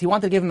 please, he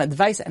wanted to give him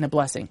advice and a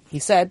blessing. He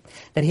said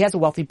that he has a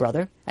wealthy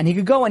brother, and he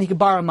could go and he could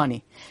borrow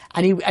money.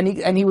 And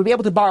he would be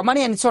able to borrow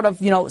money and sort of,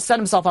 set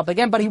himself up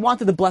again, but he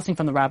wanted the blessing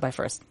from the rabbi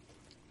first.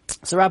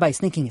 So the rabbi is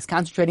thinking, he's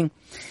concentrating.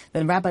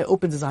 Then the rabbi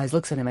opens his eyes,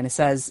 looks at him, and he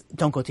says,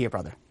 don't go to your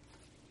brother.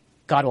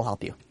 God will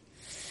help you.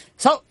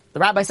 So the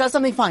rabbi says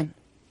something, fine.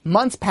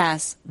 Months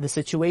pass, the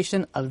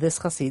situation of this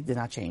chassid did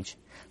not change.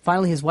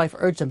 Finally, his wife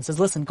urged him, says,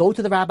 listen, go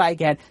to the rabbi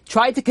again.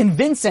 Try to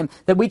convince him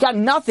that we got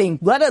nothing.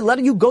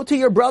 Let you go to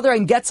your brother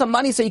and get some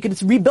money so you can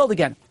rebuild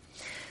again.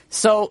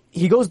 So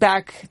he goes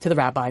back to the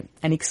rabbi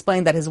and he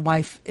explained that his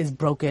wife is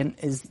broken,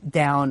 is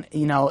down.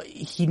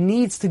 He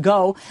needs to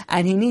go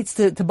and he needs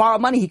to borrow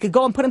money. He could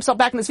go and put himself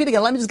back on his feet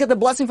again. Let me just get the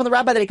blessing from the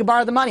rabbi that he could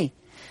borrow the money.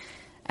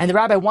 And the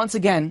rabbi once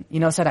again,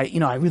 said,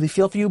 I really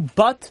feel for you,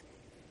 but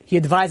he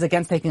advised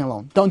against taking a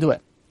loan. Don't do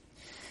it.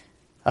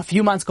 A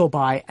few months go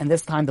by, and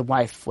this time the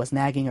wife was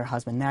nagging her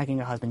husband.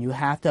 You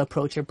have to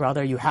approach your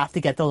brother. You have to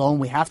get the loan.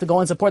 We have to go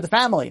and support the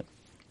family.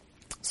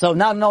 So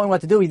not knowing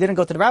what to do, he didn't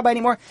go to the rabbi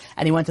anymore,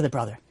 and he went to the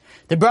brother.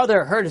 The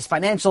brother heard his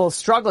financial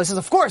struggle. He says,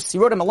 of course. He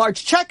wrote him a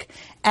large check,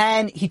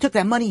 and he took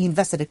that money. He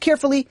invested it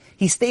carefully.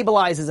 He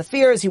stabilized his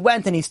affairs. He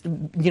went and he's,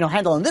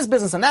 handling this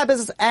business and that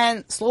business,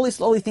 and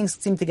slowly things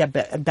seem to get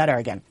better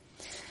again.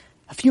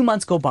 A few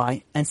months go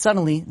by, and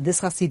suddenly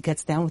this Hasid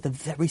gets down with a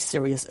very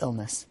serious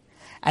illness.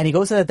 And he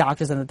goes to the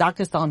doctors, and the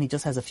doctors tell him he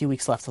just has a few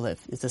weeks left to live.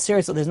 It's a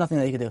serious, there's nothing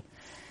that he can do.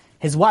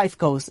 His wife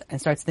goes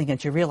and starts thinking,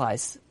 and she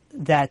realizes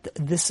that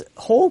this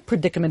whole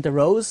predicament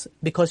arose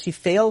because she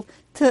failed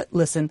to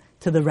listen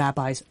to the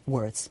rabbi's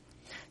words.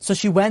 So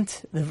she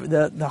went,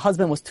 the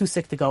husband was too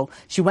sick to go.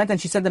 She went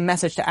and she sent a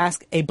message to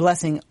ask a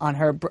blessing on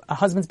her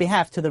husband's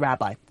behalf to the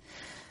rabbi.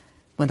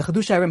 When the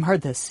Chiddushei HaRim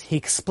heard this, he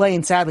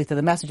explained sadly to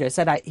the messenger,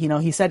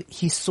 he said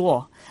he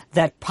saw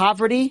that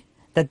poverty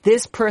that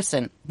this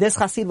person, this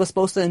Hasid was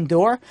supposed to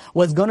endure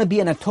was going to be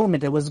an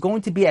atonement. It was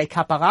going to be a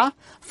kapara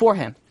for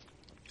him.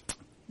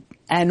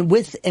 And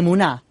with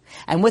emunah,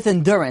 and with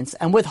endurance,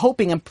 and with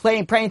hoping and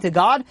praying to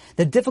God,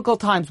 the difficult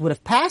times would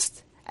have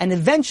passed, and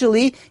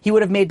eventually he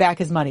would have made back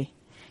his money.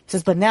 He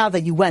says, but now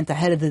that you went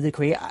ahead of the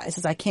decree,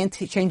 I can't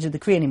change the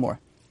decree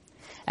anymore.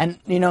 And,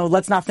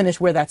 let's not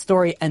finish where that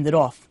story ended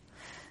off.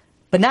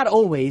 But not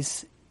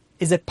always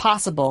is it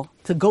possible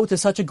to go to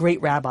such a great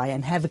rabbi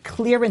and have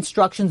clear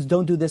instructions,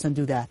 don't do this and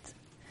do that.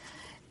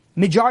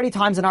 Majority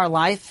times in our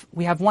life,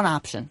 we have one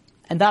option.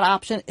 And that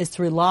option is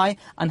to rely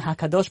on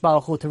HaKadosh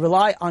Baruch Hu, to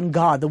rely on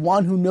God, the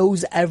one who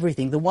knows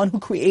everything, the one who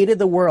created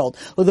the world,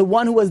 or the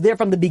one who was there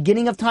from the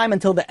beginning of time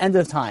until the end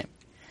of time.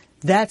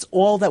 That's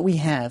all that we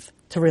have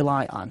to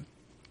rely on.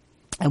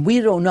 And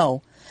we don't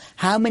know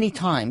how many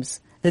times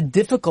the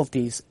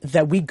difficulties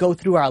that we go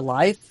through our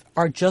life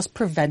are just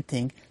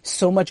preventing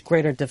so much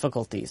greater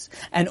difficulties.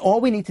 And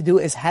all we need to do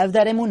is have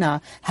that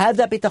emunah, have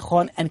that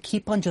bitachon, and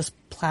keep on just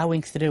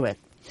plowing through it.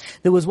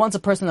 There was once a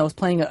person that was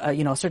playing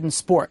a certain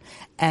sport,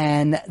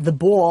 and the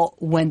ball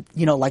went,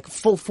 like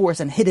full force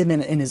and hit him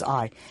in his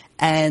eye.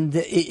 And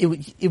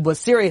it was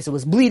serious, it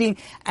was bleeding,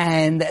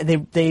 and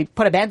they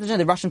put a bandage on,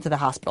 they rushed him to the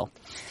hospital.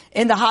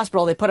 In the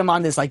hospital, they put him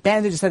on this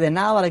bandage, they said they're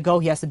not allowed to go,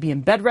 he has to be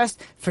in bed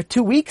rest for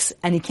 2 weeks,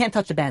 and he can't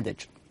touch the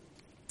bandage.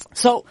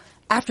 So,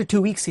 after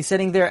 2 weeks, he's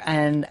sitting there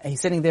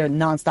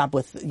nonstop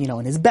with,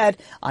 in his bed,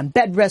 on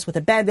bed rest with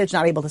a bandage,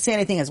 not able to say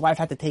anything. His wife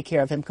had to take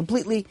care of him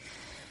completely.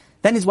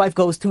 Then his wife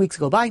goes, 2 weeks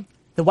go by,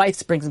 the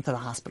wife brings him to the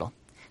hospital.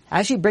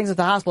 As she brings him to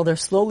the hospital, they're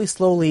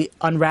slowly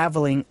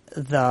unraveling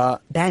the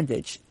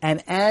bandage.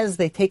 And as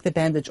they take the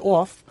bandage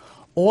off,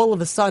 all of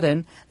a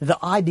sudden, the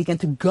eye began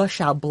to gush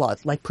out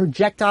blood, like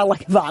projectile,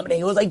 like vomiting.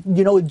 It was like,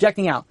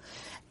 ejecting out.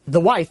 The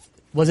wife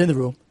was in the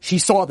room. She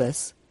saw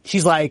this.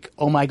 She's like,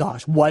 oh my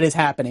gosh, what is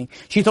happening?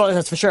 She thought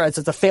that's for sure. It's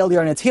a failure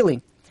and it's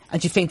healing.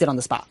 And she fainted on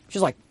the spot.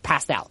 She's like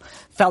passed out,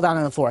 fell down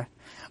on the floor.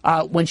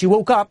 When she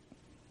woke up,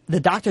 the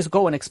doctors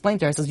go and explain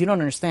to her, says, you don't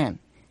understand.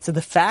 So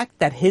the fact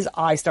that his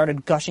eye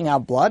started gushing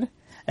out blood,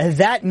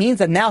 that means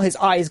that now his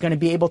eye is going to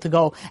be able to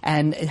go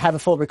and have a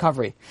full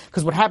recovery.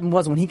 Because what happened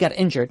was when he got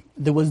injured,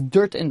 there was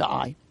dirt in the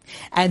eye.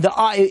 And the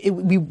eye,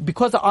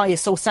 because the eye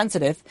is so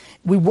sensitive,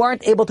 we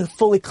weren't able to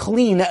fully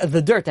clean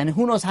the dirt. And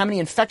who knows how many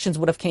infections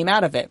would have came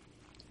out of it.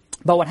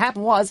 But what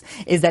happened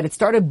is that it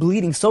started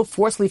bleeding so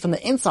forcefully from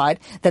the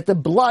inside that the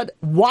blood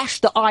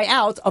washed the eye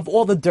out of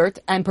all the dirt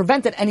and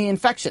prevented any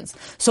infections.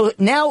 So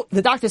now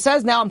the doctor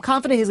says, now I'm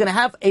confident he's going to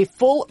have a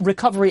full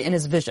recovery in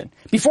his vision.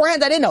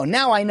 Beforehand I didn't know,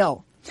 now I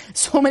know.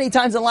 So many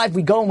times in life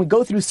we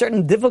go through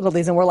certain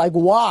difficulties and we're like,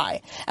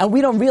 why? And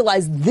we don't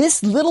realize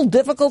this little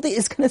difficulty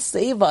is going to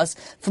save us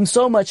from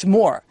so much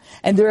more.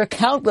 And there are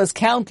countless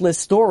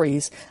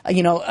stories,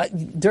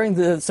 during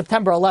the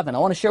September 11. I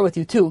want to share with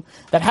you too,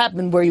 that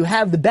happened where you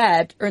have the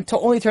bad,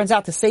 only turns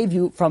out to save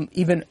you from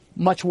even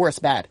much worse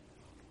bad.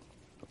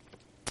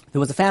 There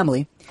was a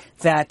family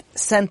that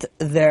sent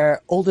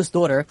their oldest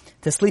daughter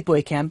to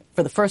sleepaway camp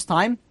for the first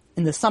time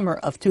in the summer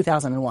of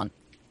 2001.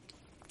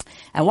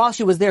 And while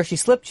she was there, she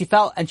slipped, she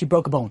fell, and she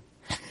broke a bone.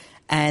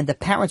 And the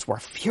parents were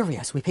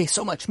furious. We pay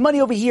so much money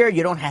over here,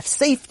 you don't have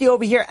safety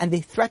over here, and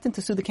they threatened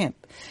to sue the camp.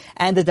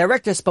 And the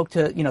director spoke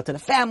to the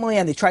family,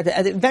 and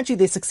eventually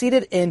they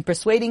succeeded in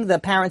persuading the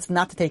parents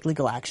not to take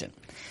legal action.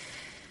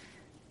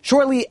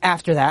 Shortly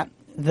after that,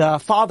 the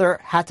father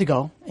had to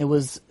go. It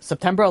was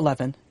September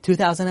 11,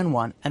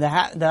 2001, and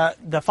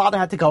the father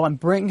had to go and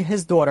bring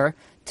his daughter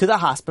to the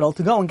hospital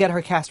to go and get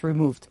her cast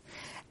removed.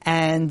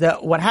 And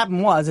what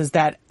happened is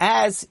that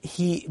as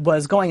he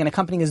was going and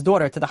accompanying his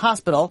daughter to the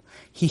hospital,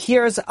 he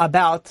hears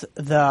about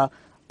the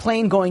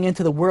plane going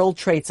into the World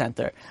Trade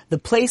Center, the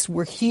place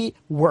where he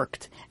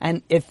worked.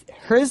 And if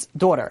his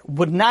daughter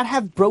would not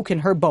have broken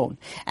her bone,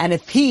 and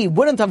if he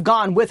wouldn't have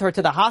gone with her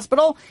to the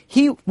hospital,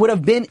 he would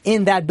have been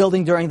in that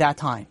building during that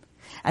time.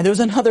 And there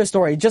was another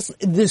story.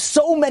 There's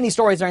so many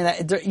stories during that,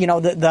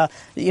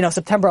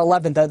 September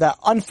 11th, the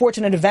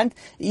unfortunate event,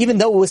 even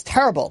though it was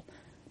terrible.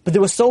 But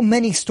there were so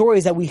many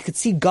stories that we could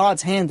see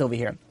God's hand over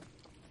here.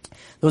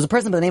 There was a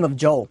person by the name of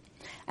Joel,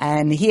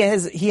 and he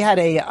had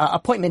a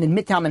appointment in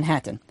Midtown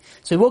Manhattan.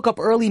 So he woke up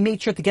early,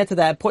 made sure to get to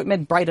that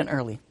appointment bright and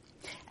early.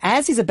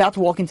 As he's about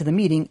to walk into the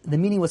meeting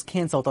was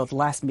canceled at the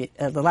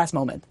last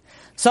moment.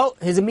 So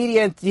his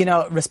immediate,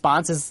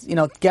 response is,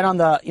 get on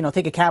the,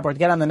 take a cab or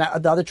get on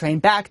the other train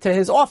back to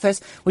his office,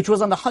 which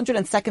was on the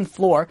 102nd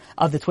floor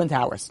of the Twin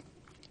Towers.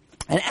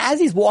 And as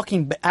he's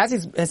walking, as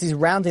he's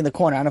rounding the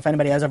corner, I don't know if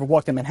anybody has ever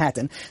walked in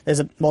Manhattan.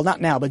 Not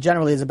now, but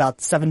generally there's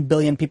about 7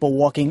 billion people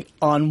walking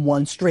on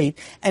one street.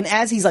 And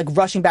as he's like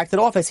rushing back to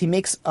the office, he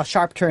makes a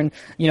sharp turn,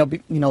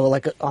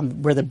 like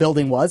on where the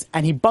building was,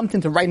 and he bumped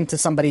right into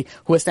somebody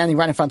who was standing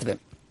right in front of him.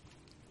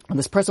 And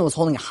this person was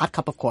holding a hot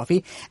cup of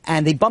coffee,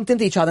 and they bumped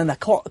into each other, and the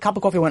cup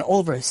of coffee went all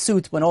over his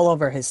suit, went all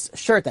over his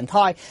shirt and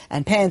tie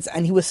and pants,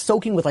 and he was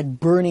soaking with like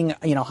burning,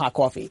 hot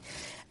coffee.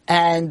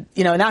 And,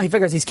 now he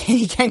figures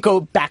he can't go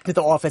back to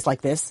the office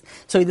like this.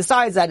 So he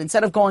decides that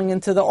instead of going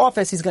into the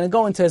office, he's going to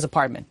go into his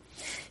apartment.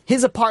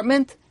 His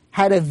apartment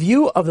had a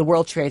view of the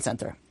World Trade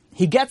Center.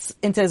 He gets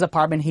into his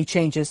apartment, he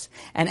changes,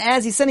 and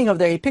as he's sitting over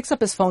there, he picks up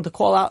his phone to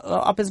call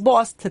up his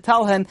boss to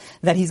tell him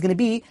that he's going to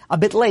be a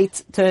bit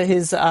late to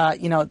his,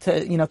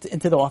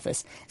 into the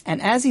office.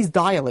 And as he's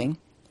dialing,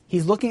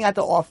 he's looking at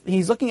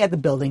the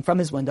building from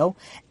his window,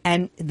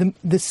 and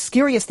the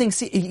scariest thing,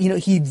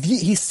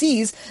 he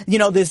sees,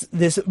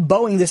 this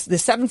Boeing,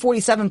 this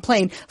 747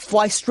 plane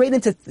fly straight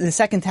into the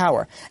second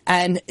tower,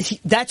 and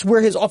that's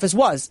where his office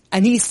was,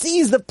 and he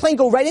sees the plane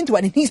go right into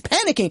it, and he's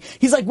panicking.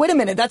 He's like, wait a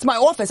minute, that's my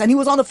office, and he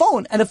was on the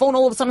phone, and the phone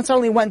all of a sudden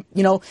suddenly went,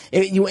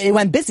 it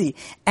went busy,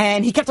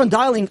 and he kept on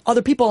dialing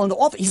other people in the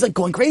office. He's like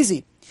going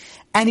crazy,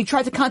 and he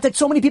tried to contact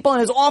so many people in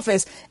his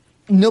office,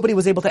 nobody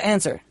was able to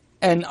answer.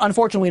 And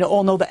unfortunately, we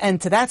all know the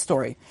end to that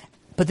story.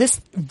 But this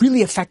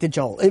really affected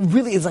Joel. It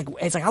really is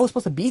it's like I was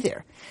supposed to be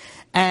there.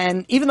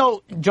 And even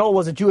though Joel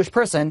was a Jewish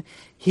person,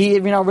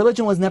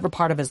 religion was never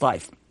part of his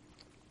life.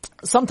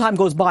 Some time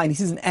goes by and he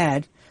sees an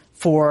ad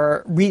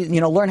for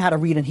learn how to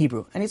read in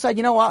Hebrew. And he said,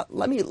 you know what,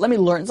 let me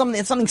learn.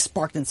 Something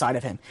sparked inside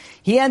of him.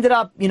 He ended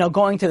up,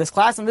 going to this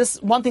class, and this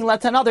one thing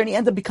led to another, and he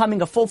ended up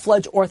becoming a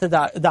full-fledged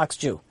Orthodox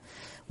Jew.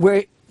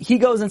 Where he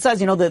goes and says,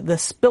 the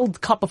spilled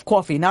cup of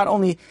coffee not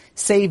only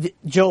saved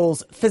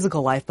Joel's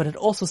physical life, but it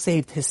also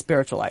saved his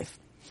spiritual life.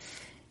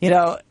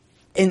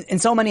 In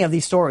so many of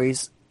these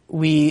stories,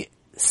 we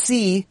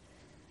see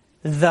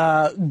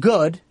the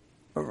good,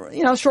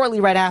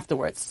 shortly right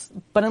afterwards.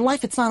 But in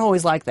life, it's not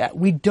always like that.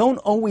 We don't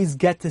always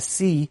get to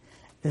see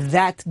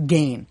that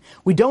gain.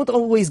 We don't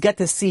always get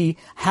to see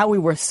how we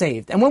were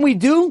saved. And when we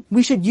do,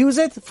 we should use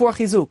it for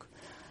chizuk.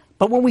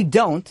 But when we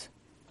don't,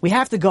 we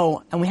have to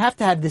go and we have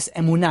to have this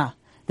emunah,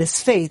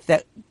 this faith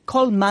that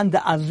kol man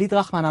da'avid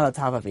rachman al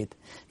ta'avavid,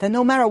 that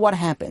no matter what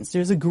happens,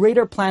 there's a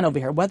greater plan over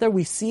here. Whether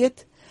we see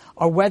it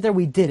or whether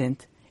we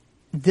didn't,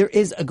 there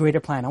is a greater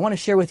plan. I want to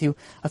share with you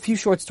a few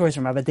short stories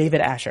from Rabbi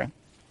David Asher.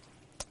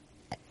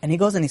 And he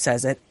goes and he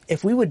says that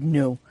if we would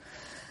know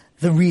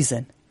the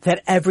reason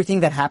that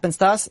everything that happens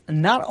to us,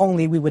 not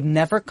only we would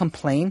never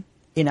complain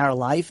in our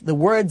life, the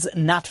words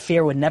not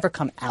fair would never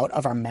come out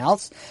of our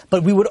mouths,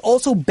 but we would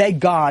also beg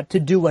God to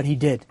do what he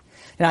did.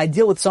 And I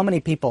deal with so many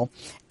people,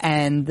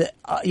 and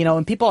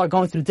when people are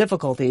going through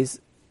difficulties,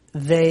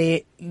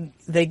 they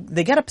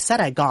get upset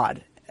at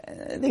God.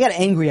 They get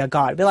angry at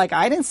God. They're like,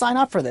 I didn't sign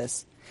up for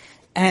this.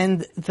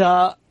 And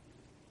the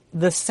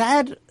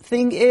sad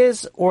thing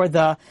is, or I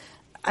don't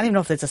even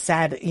know if it's a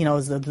sad,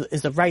 is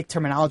the right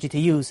terminology to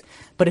use,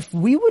 but if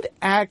we would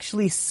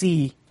actually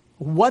see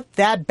what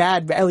that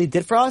bad really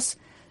did for us,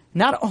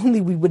 not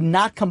only we would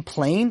not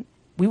complain,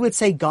 we would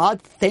say,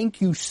 God, thank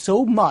you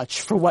so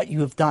much for what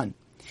you have done.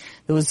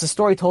 There was a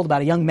story told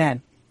about a young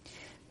man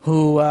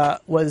who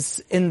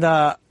was in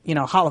the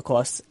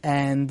Holocaust,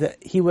 and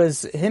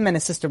him and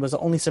his sister was the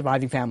only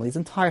surviving family. His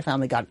entire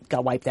family got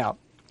wiped out,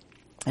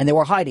 and they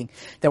were hiding.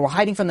 They were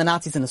hiding from the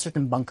Nazis in a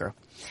certain bunker.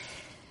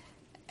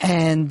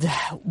 And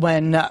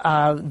when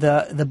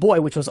the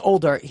boy, which was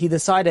older, he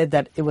decided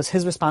that it was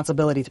his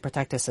responsibility to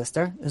protect his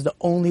sister. It was the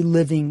only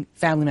living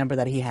family member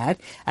that he had.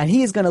 And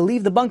he is going to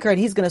leave the bunker and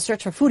he's going to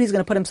search for food. He's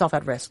going to put himself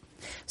at risk.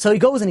 So he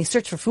goes and he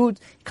searches for food,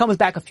 comes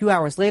back a few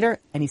hours later,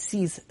 and he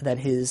sees that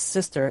his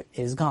sister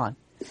is gone.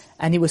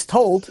 And he was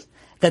told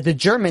that the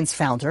Germans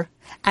found her,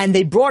 and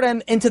they brought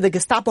him into the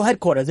Gestapo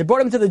headquarters. They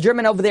brought him to the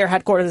German over there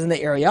headquarters in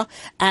the area,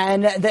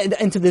 and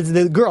into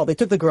the girl. They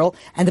took the girl,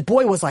 and the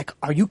boy was like,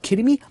 "Are you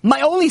kidding me?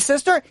 My only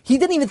sister?" He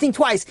didn't even think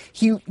twice.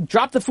 He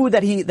dropped the food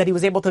that he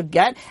was able to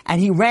get,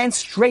 and he ran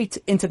straight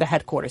into the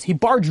headquarters. He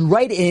barged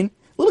right in,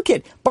 little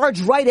kid,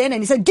 barged right in,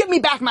 and he said, "Give me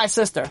back my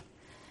sister."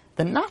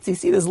 The Nazis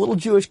see this little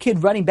Jewish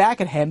kid running back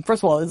at him.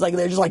 First of all, it's like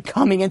they're just like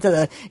coming into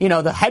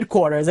the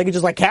headquarters. They could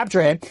just like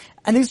capture him.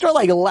 And they start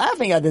like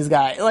laughing at this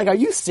guy. Like, are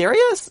you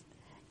serious?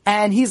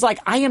 And he's like,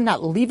 I am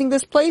not leaving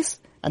this place.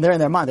 And they're in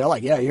their mind. They're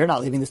like, yeah, you're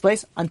not leaving this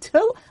place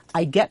until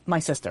I get my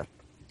sister.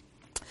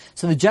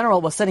 So the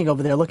general was sitting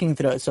over there looking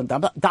through some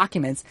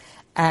documents.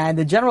 And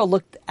the general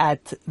looked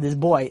at this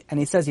boy and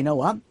he says, you know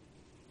what?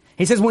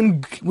 He says,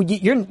 when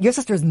your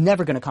sister is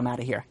never going to come out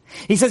of here.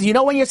 He says, you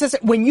know when your sister,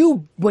 when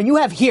you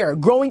have hair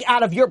growing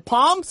out of your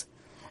palms,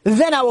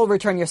 then I will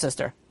return your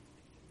sister.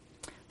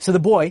 So the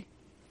boy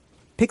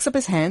picks up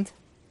his hand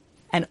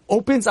and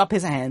opens up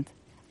his hand,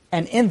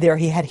 and in there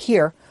he had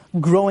hair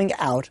growing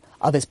out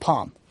of his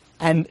palm.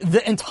 And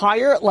the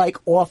entire,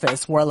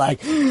 office were like,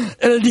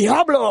 El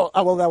Diablo!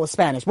 Oh, well, that was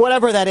Spanish.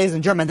 Whatever that is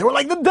in German. They were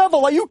like, the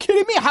devil, are you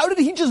kidding me? How did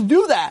he just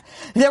do that?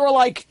 They were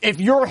like,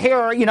 if your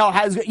hair,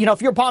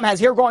 if your palm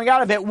has hair growing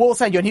out of it, we'll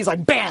send you. And he's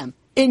like, bam!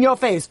 In your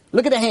face.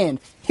 Look at the hand.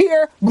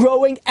 Hair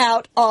growing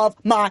out of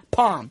my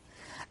palm.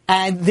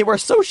 And they were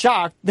so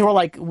shocked. They were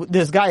like,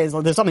 there's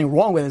something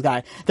wrong with this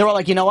guy. They were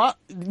like, you know what?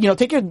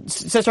 Take your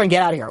sister and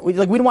get out of here. We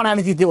don't want to have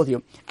anything to deal with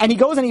you. And he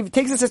goes and he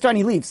takes his sister and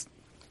he leaves.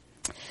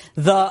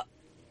 The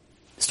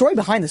story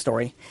behind the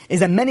story is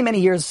that many, many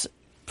years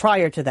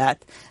prior to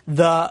that,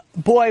 the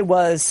boy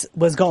was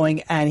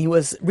going and he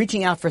was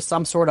reaching out for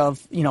some sort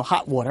of,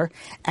 hot water.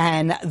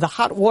 And the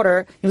hot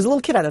water, he was a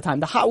little kid at the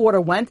time, the hot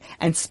water went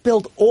and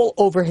spilled all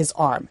over his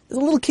arm. He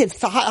was a little kid,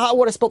 hot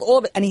water spilled all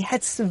over it, and he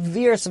had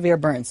severe, severe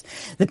burns.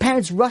 The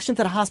parents rushed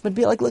into the hospital and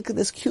be like, look at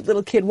this cute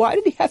little kid. Why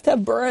did he have to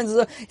have burns?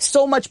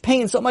 So much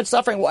pain, so much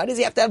suffering. Why does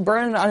he have to have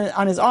burns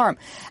on his arm?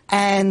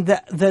 And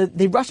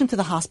they rushed him to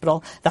the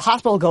hospital. The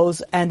hospital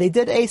goes and they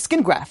did a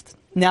skin graft.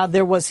 Now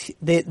they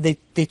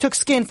took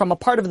skin from a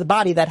part of the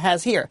body that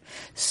has hair.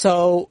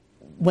 So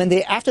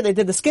after they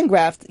did the skin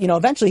graft,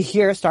 eventually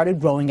hair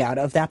started growing out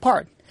of that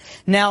part.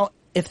 Now,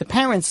 if the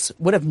parents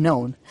would have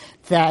known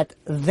that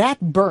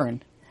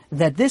burn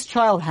that this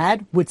child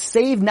had would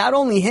save not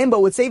only him,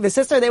 but would save his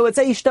sister, they would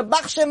say, Yishtabach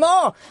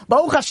Shemo,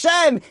 Baruch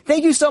Hashem,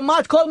 thank you so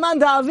much, Kol man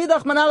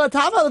da'avidach manal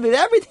atav.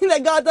 Everything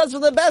that God does for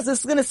the best, this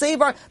is going to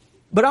save our...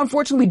 But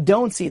unfortunately, we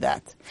don't see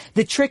that.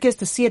 The trick is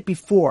to see it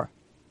before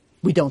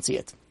we don't see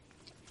it.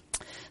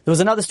 There was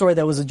another story.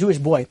 There was a Jewish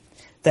boy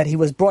that he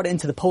was brought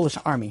into the Polish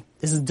army.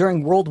 This is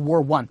during World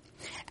War I.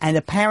 And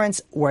the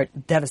parents were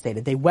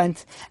devastated. They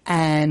went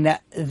and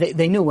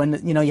they knew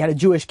when, you had a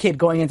Jewish kid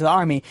going into the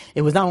army,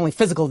 it was not only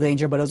physical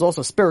danger, but it was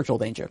also spiritual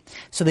danger.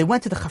 So they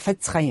went to the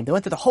Chafetz Chaim. They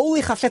went to the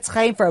holy Chafetz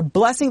Chaim for a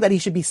blessing that he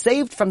should be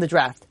saved from the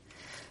draft.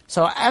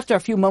 So after a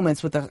few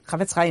moments with the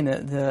Chafetz Chaim,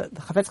 the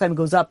Chafetz Chaim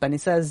goes up and he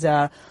says,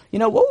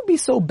 what would be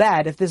so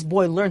bad if this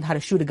boy learned how to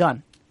shoot a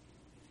gun?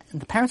 And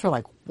the parents were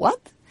like, what?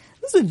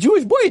 This is a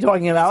Jewish boy you're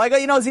talking about.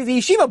 He's a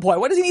yeshiva boy.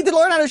 What does he need to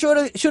learn how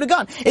to shoot a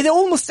gun? It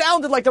almost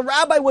sounded like the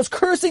rabbi was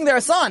cursing their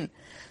son.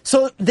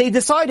 So they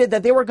decided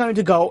that they were going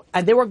to go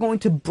and they were going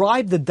to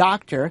bribe the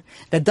doctor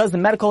that does the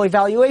medical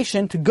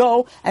evaluation to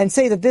go and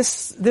say that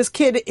this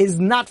kid is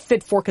not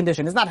fit for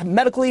condition. Is not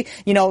medically,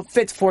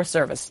 fit for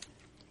service.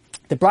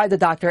 They bribed the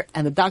doctor,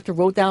 and the doctor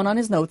wrote down on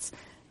his notes,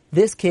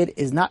 this kid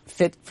is not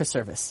fit for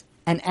service.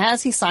 And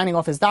as he's signing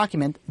off his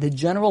document, the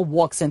general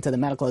walks into the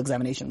medical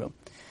examination room.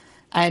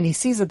 And he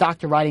sees the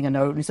doctor writing a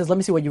note, and he says, let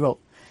me see what you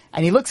wrote.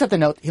 And he looks at the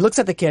note, he looks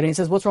at the kid, and he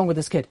says, what's wrong with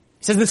this kid?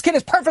 He says, this kid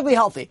is perfectly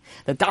healthy.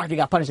 The doctor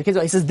got punished. He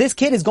says, this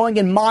kid is going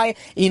in my,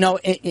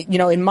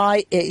 in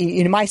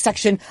my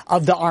section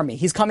of the army.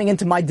 He's coming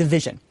into my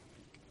division.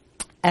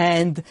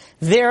 And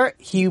there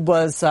he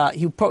was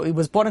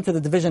brought into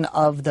the division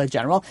of the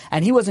general,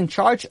 and he was in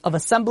charge of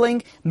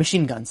assembling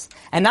machine guns.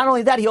 And not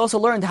only that, he also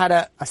learned how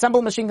to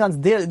assemble machine guns,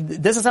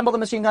 disassemble the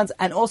machine guns,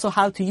 and also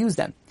how to use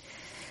them.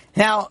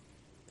 Now,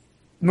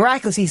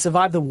 miraculously, he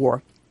survived the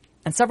war,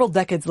 and several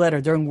decades later,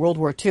 during World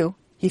War II,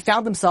 he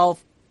found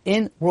himself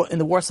in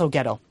the Warsaw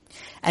Ghetto.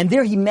 And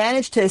there he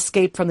managed to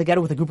escape from the ghetto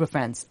with a group of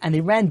friends. And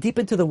they ran deep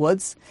into the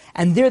woods,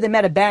 and there they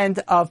met a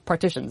band of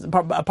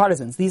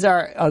partisans. These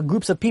are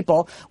groups of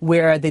people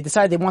where they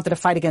decided they wanted to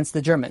fight against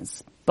the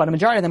Germans. But a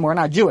majority of them were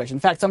not Jewish. In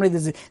fact, some of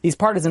these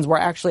partisans were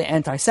actually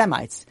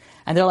anti-Semites.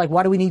 And they're like,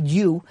 why do we need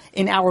you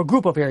in our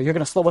group over here? You're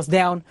going to slow us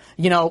down.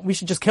 We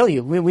should just kill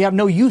you. We have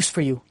no use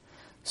for you.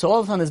 So all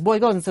of a sudden, this boy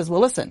goes and says,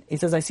 well, listen. He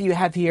says, I see you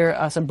have here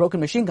some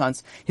broken machine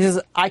guns. He says,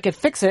 I could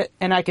fix it,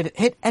 and I could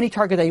hit any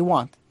target that you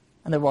want.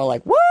 And they were all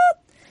like,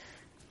 what?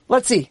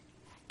 Let's see.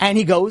 And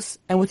he goes,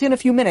 and within a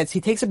few minutes, he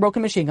takes the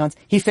broken machine guns,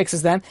 he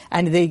fixes them,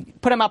 and they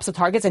put them opposite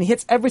targets, and he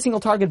hits every single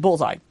target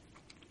bullseye.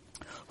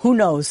 Who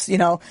knows,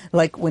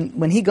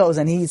 when he goes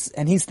and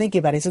he's thinking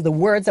about it, he says the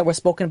words that were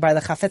spoken by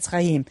the Chafetz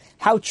Chaim,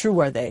 how true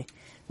are they?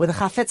 What the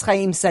Chafetz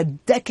Chaim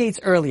said decades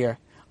earlier,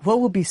 what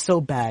would be so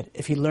bad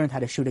if he learned how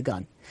to shoot a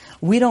gun?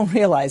 We don't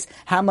realize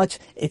how much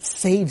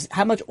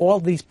all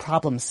these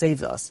problems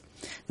save us.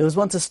 There was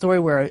once a story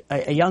where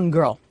a young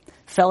girl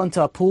fell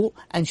into a pool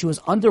and she was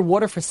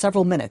underwater for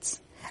several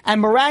minutes. And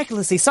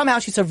miraculously, somehow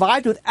she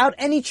survived without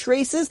any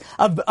trace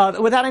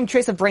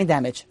of brain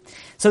damage.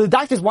 So the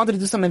doctors wanted to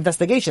do some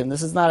investigation.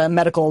 This is not a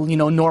medical,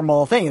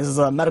 normal thing. This is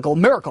a medical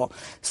miracle.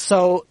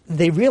 So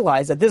they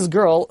realized that this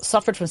girl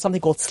suffered from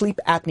something called sleep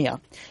apnea.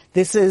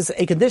 This is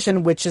a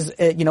condition which is,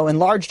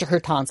 enlarged her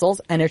tonsils,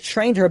 and it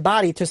trained her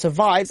body to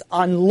survive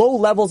on low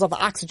levels of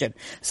oxygen.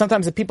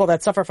 Sometimes the people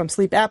that suffer from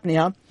sleep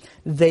apnea,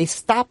 they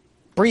stop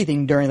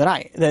breathing during the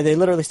night. They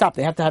literally stop.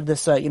 They have to have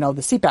this, the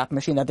CPAP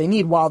machine that they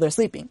need while they're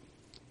sleeping.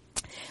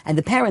 And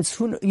the parents,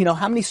 who,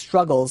 how many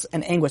struggles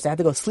and anguish, they had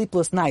to go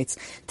sleepless nights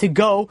to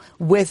go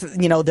with,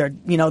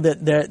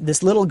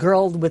 this little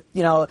girl with,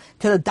 to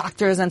the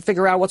doctors and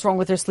figure out what's wrong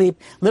with her sleep.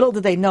 Little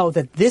did they know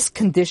that this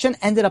condition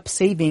ended up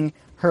saving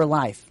her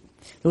life.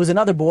 There was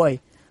another boy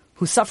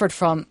who suffered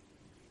from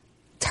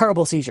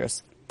terrible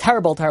seizures.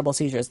 Terrible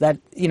seizures that,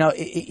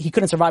 he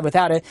couldn't survive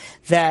without it,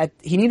 that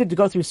he needed to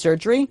go through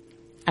surgery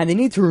and they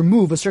needed to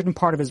remove a certain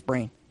part of his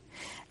brain.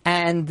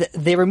 And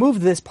they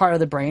removed this part of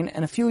the brain,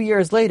 and a few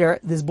years later,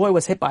 this boy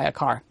was hit by a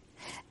car.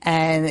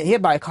 And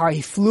hit by a car,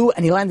 he flew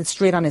and he landed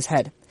straight on his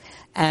head.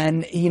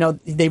 And,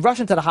 they rushed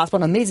him to the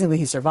hospital, and amazingly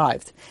he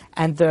survived.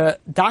 And the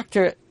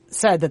doctor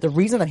said that the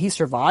reason that he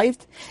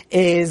survived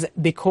is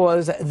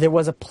because there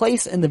was a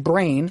place in the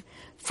brain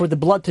for the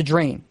blood to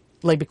drain.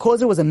 Like, because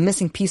there was a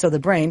missing piece of the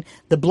brain,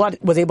 the blood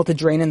was able to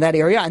drain in that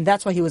area, and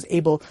that's why he was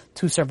able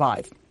to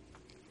survive.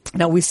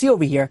 Now, we see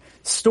over here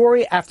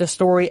story after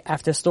story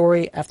after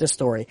story after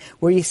story,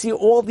 where you see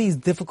all these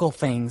difficult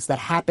things that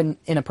happen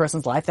in a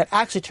person's life that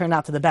actually turn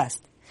out to the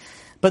best.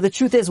 But the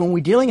truth is, when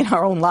we're dealing in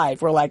our own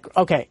life, we're like,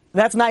 okay,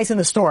 that's nice in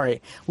the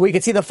story, where you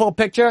can see the full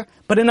picture,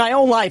 but in my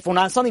own life,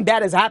 when something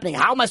bad is happening,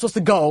 how am I supposed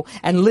to go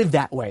and live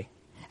that way?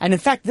 And in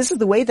fact, this is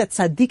the way that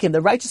tzaddikim,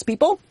 the righteous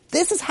people,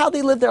 this is how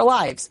they live their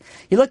lives.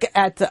 You look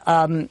at,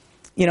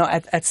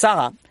 at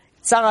Sarah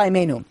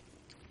Imenu.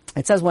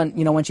 It says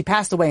when she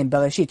passed away in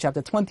Bereshit,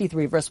 chapter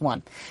 23, verse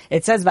 1.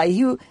 It says,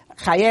 Vayihu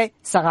chaye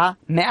Sarah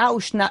me'a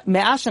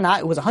shana,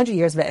 it was 100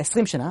 years,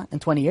 ve'esrim shana, and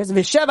 20 years,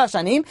 ve'sheva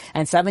shanim,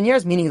 and 7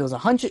 years, meaning it was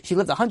 100, she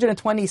lived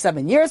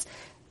 127 years.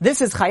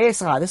 This is chaye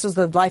Sarah, this is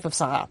the life of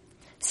Sarah.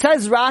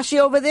 Says Rashi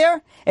over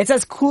there, it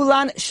says,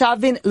 Kulan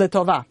shavin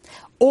letova.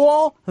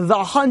 All the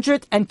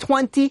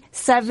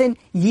 127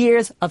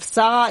 years of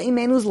Sarah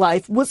Imenu's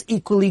life was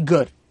equally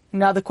good.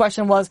 Now the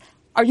question was,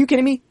 are you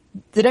kidding me?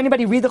 Did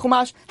anybody read the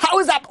Chumash? How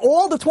is that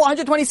all the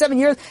 127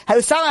 years?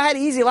 How Sarah had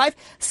an easy life?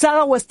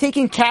 Sarah was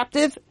taken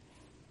captive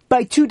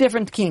by two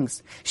different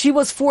kings. She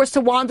was forced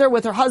to wander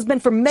with her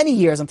husband for many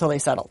years until they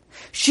settled.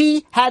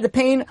 She had the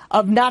pain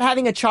of not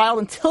having a child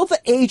until the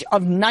age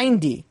of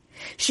 90.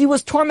 She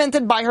was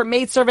tormented by her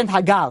maidservant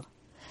Hagar.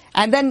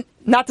 And then,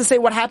 not to say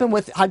what happened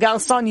with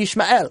Hagar's son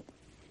Yishmael,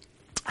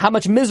 how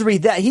much misery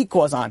that he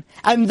caused on.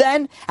 And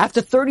then,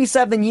 after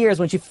 37 years,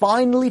 when she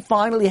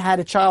finally had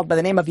a child by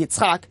the name of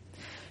Yitzchak,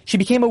 she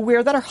became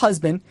aware that her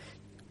husband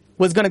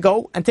was going to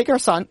go and take her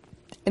son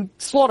and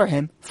slaughter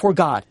him for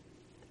God.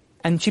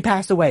 And she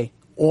passed away.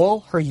 All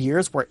her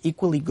years were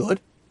equally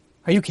good?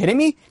 Are you kidding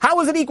me? How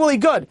was it equally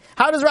good?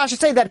 How does Rashi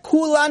say that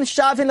Kulan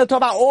Shavin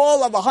Latova,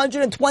 all of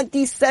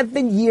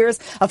 127 years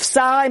of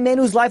Sarah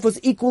Imenu's life was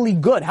equally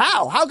good?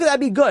 How? How could that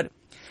be good?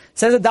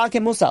 Says the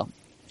Darkei Musar.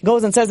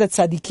 Goes and says that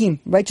tzaddikim,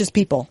 righteous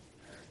people,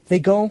 they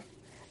go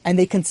and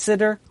they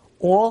consider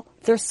all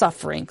their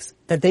sufferings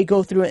that they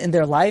go through in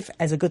their life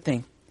as a good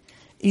thing.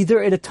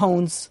 Either it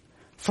atones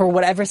for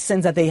whatever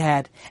sins that they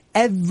had.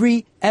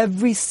 Every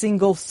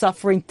single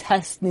suffering,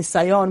 test,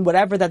 nisayon,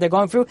 whatever that they're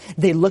going through,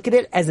 they look at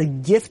it as a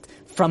gift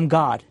from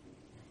God.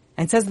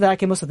 And it says that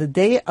the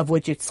day of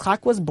which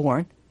Yitzchak was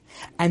born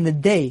and the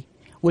day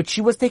which she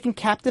was taken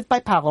captive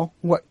by Paro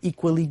were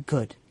equally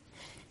good.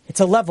 It's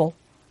a level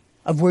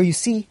of where you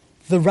see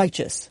the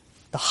righteous,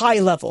 the high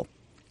level.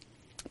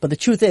 But the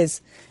truth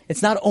is,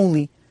 it's not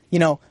only,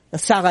 the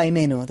Sarah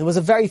Imenu. There was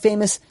a very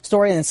famous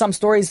story, and in some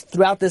stories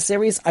throughout this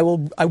series, I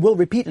will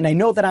repeat, and I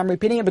know that I'm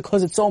repeating it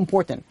because it's so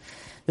important.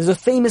 There's a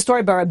famous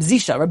story by Reb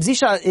Zisha. Reb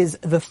Zisha is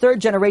the third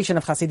generation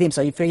of Hasidim.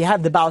 So you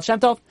have the Baal Shem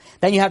Tov,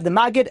 then you have the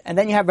Maggid, and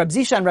then you have Reb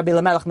Zisha and Rabbi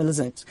Lamelech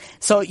Miliznik.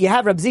 So you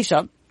have Reb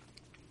Zisha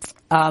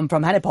from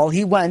Hanipol.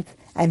 He went,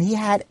 and he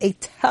had a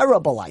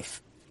terrible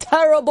life.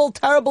 Terrible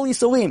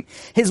Yisulim.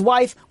 His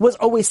wife was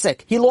always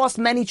sick. He lost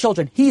many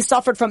children. He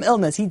suffered from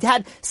illness. He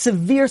had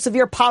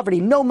severe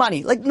poverty. No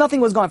money. Like nothing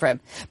was going for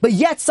him. But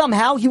yet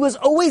somehow he was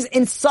always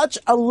in such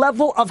a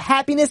level of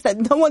happiness that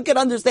no one could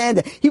understand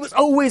it. He was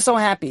always so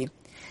happy.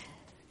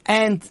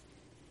 And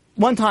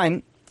one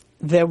time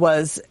there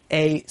was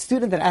a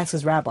student that asked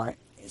his rabbi,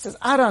 he says,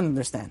 I don't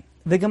understand.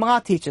 The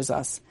Gemara teaches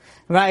us,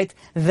 right,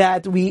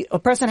 that a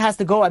person has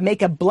to go and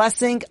make a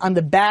blessing on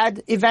the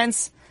bad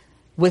events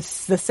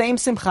with the same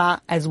simcha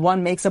as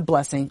one makes a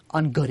blessing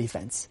on good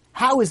events.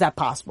 How is that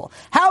possible?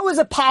 How is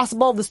it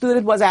possible, the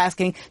student was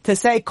asking, to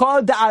say,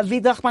 Kol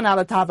da'avid rachman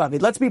ala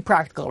ta'avid? Let's be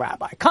practical,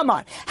 Rabbi. Come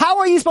on. How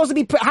are you supposed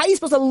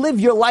to live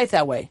your life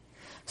that way?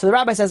 So the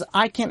rabbi says,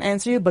 I can't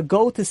answer you, but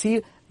go to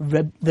see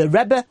the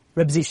Rebbe,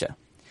 Reb Zisha.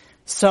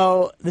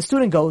 So the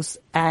student goes,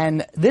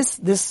 and this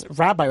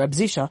rabbi, Reb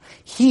Zisha,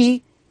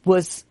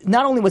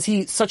 not only was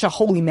he such a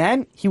holy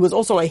man, he was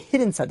also a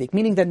hidden tzaddik,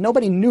 meaning that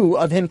nobody knew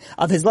of him,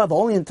 of his level.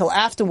 Only until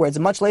afterwards,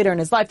 much later in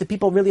his life, did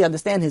people really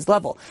understand his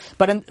level.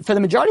 But for the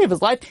majority of his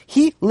life,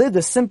 he lived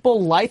a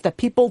simple life that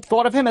people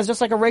thought of him as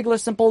just like a regular,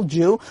 simple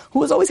Jew who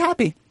was always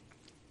happy.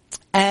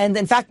 And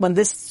in fact, when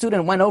this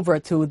student went over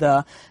to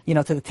the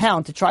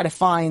town to try to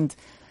find,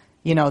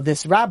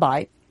 this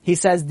rabbi, he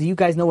says, do you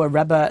guys know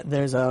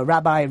there's a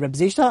Rabbi Reb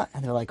Zisha?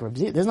 And they're like,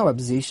 there's no Reb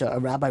Zisha, a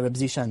Rabbi Reb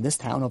Zisha in this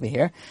town over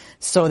here.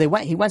 So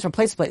he went from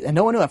place to place, and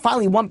no one knew. And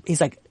finally,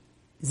 he's like,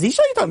 Zisha,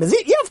 you talking about?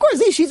 Yeah, of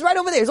course, Zisha, she's right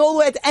over there. He's all the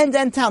way at the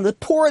end town, the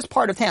poorest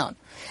part of town.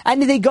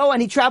 And they go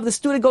and the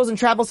student goes and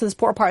travels to this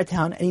poor part of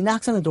town, and he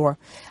knocks on the door,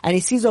 and he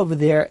sees over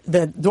there,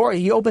 the door,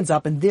 he opens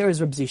up, and there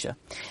is Reb Zisha.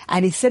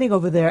 And he's sitting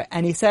over there,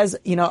 and he says,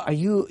 are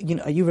you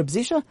Reb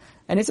Zisha?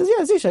 And he says,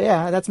 yeah, Zisha,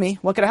 yeah, that's me.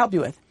 What can I help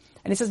you with?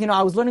 And he says,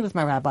 I was learning with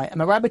my rabbi, and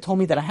my rabbi told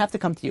me that I have to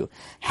come to you.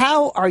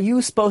 How are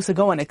you supposed to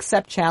go and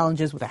accept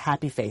challenges with a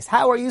happy face?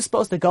 How are you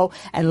supposed to go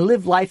and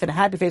live life in a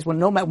happy face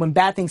when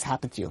bad things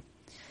happen to you?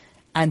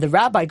 And the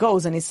rabbi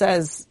goes and he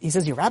says,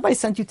 your rabbi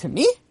sent you to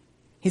me?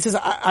 He says,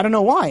 I don't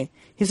know why.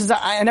 He says,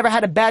 I never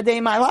had a bad day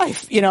in my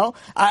life,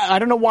 I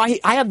don't know why.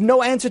 I have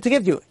no answer to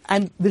give you.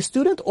 And the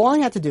student, all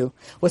he had to do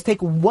was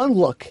take one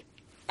look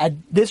at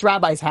this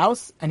rabbi's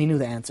house, and he knew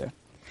the answer.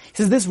 He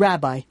says, this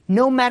rabbi,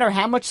 no matter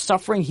how much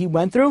suffering he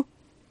went through,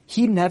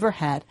 he never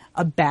had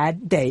a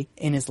bad day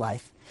in his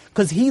life.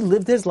 Because he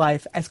lived his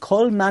life as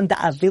kol man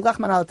da'avilach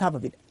man al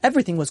tavavid.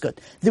 Everything was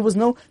good. There was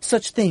no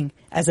such thing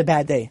as a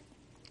bad day.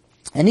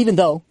 And even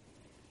though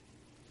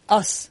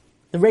us,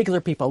 the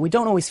regular people, we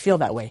don't always feel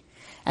that way.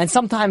 And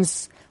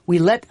sometimes we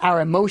let our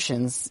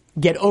emotions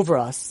get over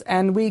us,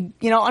 and we,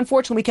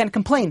 unfortunately we can't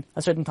complain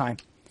a certain time.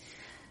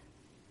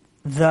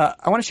 I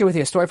want to share with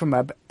you a story from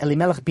Rabbi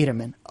Elimelech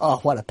Biderman. Oh,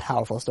 what a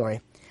powerful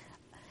story.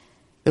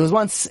 There was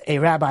once a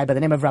rabbi by the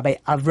name of Rabbi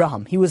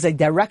Avraham. He was a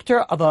director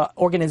of an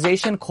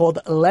organization called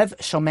Lev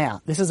Shomea.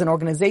 This is an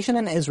organization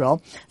in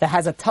Israel that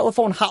has a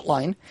telephone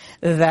hotline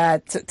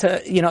that,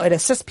 it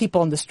assists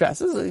people in distress.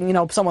 This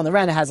is, someone that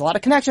ran it has a lot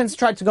of connections,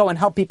 tried to go and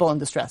help people in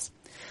distress.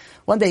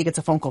 One day he gets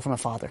a phone call from a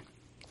father.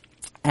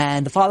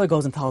 And the father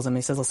goes and tells him,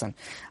 he says, listen,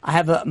 I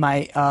have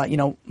my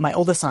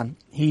oldest son.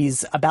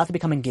 He's about to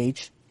become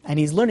engaged, and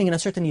he's learning in a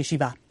certain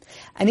yeshiva.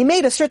 And he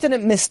made a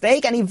certain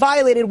mistake, and he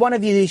violated one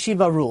of the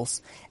yeshiva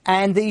rules.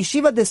 And the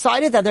yeshiva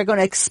decided that they're going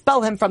to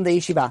expel him from the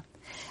yeshiva.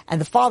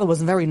 And the father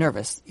was very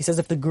nervous. He says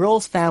if the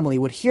girl's family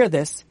would hear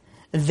this,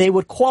 they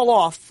would call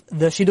off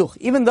the shidduch,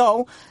 even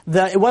though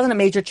it wasn't a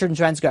major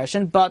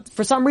transgression, but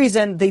for some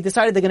reason they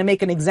decided they're going to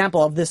make an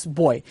example of this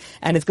boy.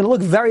 And it's going to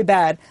look very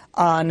bad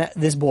on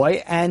this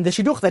boy and the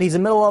shidduch that he's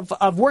in the middle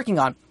of working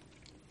on.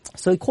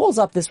 So he calls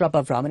up this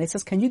Rabbi Avram and he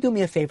says, can you do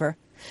me a favor?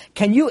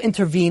 Can you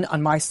intervene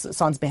on my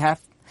son's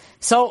behalf?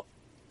 So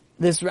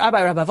this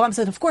Rabbi Avram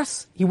said, of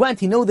course. He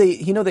went, he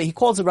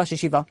calls the Rosh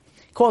Yeshiva,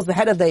 calls the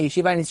head of the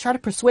yeshiva, and he's trying to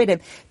persuade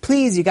him,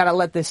 please, you gotta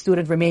let this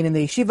student remain in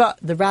the yeshiva.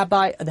 The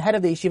rabbi, the head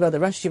of the yeshiva, the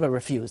Rosh Yeshiva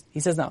refused. He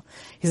says, no.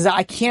 He says,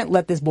 I can't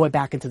let this boy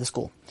back into the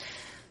school.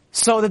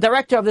 So the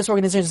director of this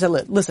organization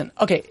said, listen,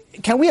 okay,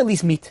 can we at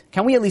least meet?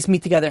 Can we at least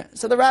meet together?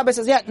 So the rabbi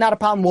says, yeah, not a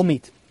problem, we'll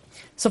meet.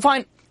 So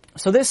fine.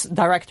 So this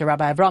director,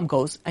 Rabbi Avram,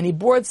 goes, and he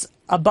boards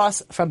a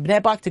bus from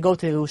Bnei Brak to go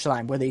to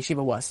Yerushalayim, where the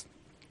yeshiva was.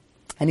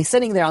 And he's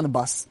sitting there on the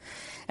bus,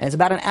 and it's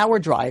about an hour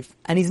drive,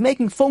 and he's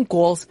making phone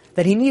calls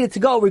that he needed to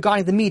go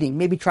regarding the meeting,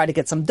 maybe try to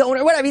get some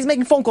donor, whatever. He's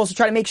making phone calls to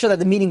try to make sure that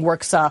the meeting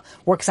works out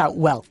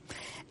well.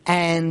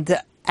 And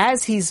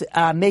as he's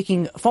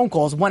making phone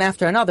calls one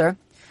after another,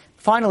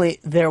 finally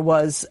there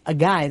was a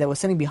guy that was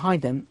sitting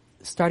behind him,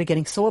 started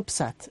getting so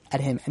upset at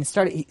him, and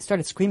he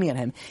started screaming at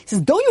him. He says,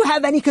 don't you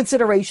have any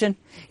consideration?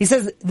 He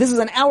says, this is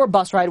an hour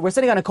bus ride, we're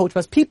sitting on a coach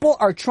bus, people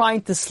are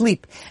trying to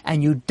sleep,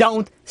 and you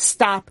don't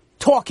stop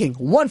talking,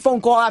 one phone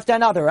call after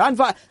another.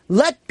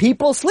 Let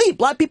people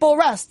sleep. Let people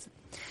rest.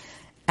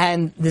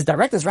 And this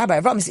director's Rabbi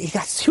Avram,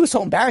 he was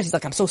so embarrassed. He's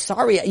like, I'm so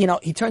sorry.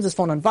 He turns his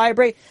phone on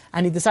vibrate,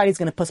 and he decided he's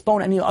going to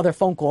postpone any other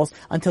phone calls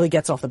until he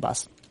gets off the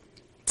bus.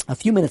 A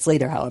few minutes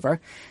later,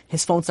 however,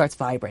 his phone starts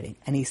vibrating,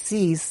 and he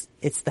sees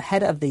it's the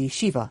head of the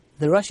yeshiva.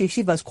 The Rosh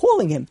Yeshiva is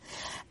calling him,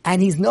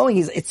 and he's knowing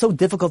it's so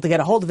difficult to get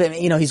a hold of him.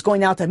 He's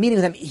going out to a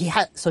meeting with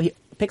him. So he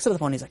picks up the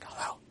phone. And he's like,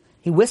 hello.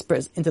 He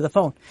whispers into the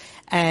phone,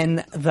 and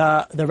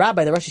the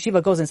rabbi, the Rosh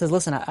Yeshiva, goes and says,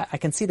 listen, I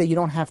can see that you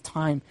don't have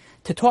time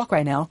to talk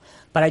right now,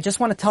 but I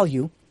just want to tell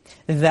you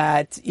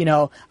that,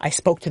 I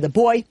spoke to the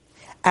boy,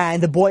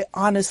 and the boy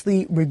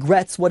honestly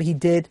regrets what he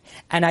did,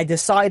 and I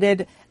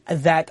decided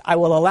that I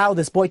will allow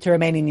this boy to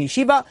remain in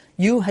yeshiva.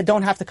 You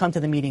don't have to come to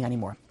the meeting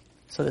anymore.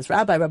 So this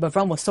Rabbi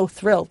Avram, was so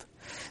thrilled.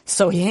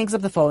 So he hangs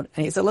up the phone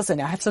and he said,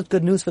 listen, I have such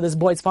good news for this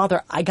boy's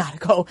father. I gotta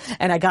go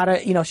and I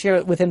gotta, share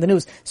it with him the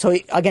news. So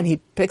he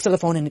picks up the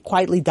phone and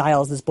quietly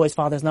dials this boy's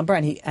father's number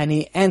and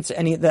he answers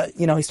and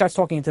he starts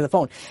talking into the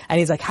phone and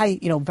he's like, hi,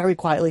 very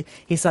quietly.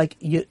 He's like,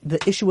 the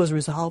issue was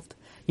resolved.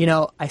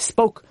 I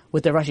spoke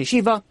with the Rosh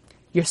Yeshiva.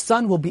 Your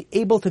son will be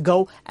able to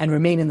go and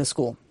remain in the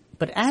school.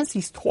 But as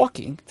he's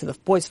talking to the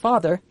boy's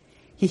father,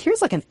 he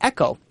hears like an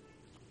echo.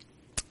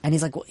 And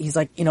he's like, it's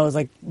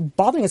like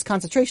bothering his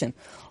concentration.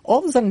 All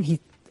of a sudden, he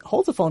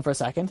holds the phone for a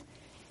second.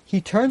 He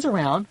turns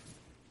around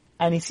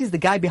and he sees the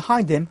guy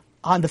behind him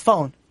on the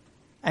phone.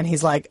 And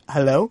he's like,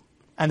 hello?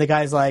 And the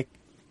guy's like,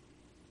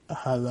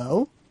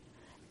 hello?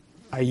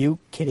 Are you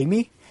kidding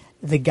me?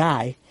 The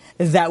guy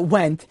that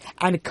went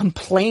and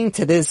complained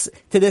to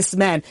this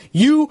man,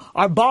 you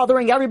are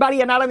bothering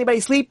everybody and not letting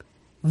anybody sleep.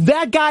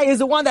 That guy is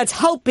the one that's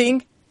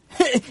helping,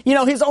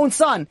 his own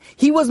son.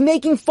 He was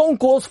making phone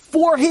calls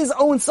for his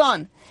own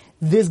son.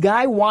 This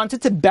guy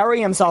wanted to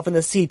bury himself in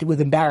the seat with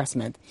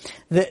embarrassment.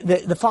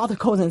 The father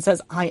goes and says,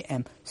 I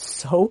am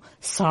so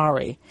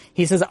sorry.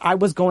 He says, I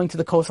was going to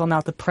the Kosel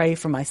now to pray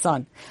for my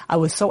son. I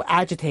was so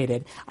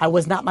agitated. I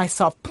was not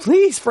myself.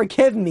 Please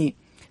forgive me.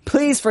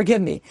 Please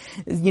forgive me.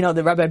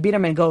 The Rabbi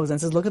Biederman goes and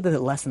says, look at the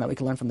lesson that we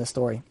can learn from this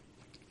story.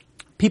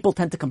 People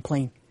tend to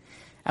complain.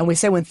 And we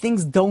say when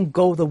things don't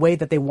go the way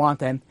that they want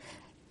them,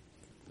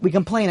 we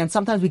complain and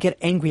sometimes we get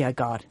angry at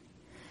God.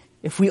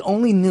 If we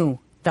only knew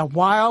that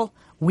while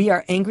we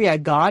are angry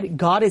at God,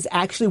 God is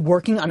actually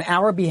working on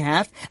our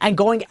behalf and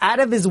going out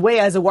of his way,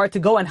 as it were, to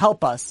go and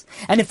help us.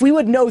 And if we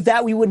would know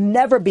that, we would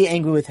never be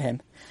angry with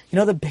him.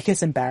 The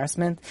biggest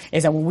embarrassment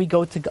is that when we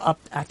go to up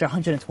after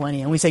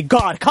 120 and we say,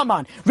 God, come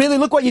on, really,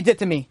 look what you did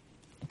to me.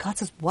 And God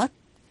says, what?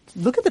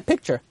 Look at the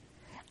picture.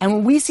 And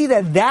when we see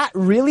that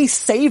really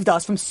saved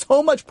us from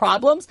so much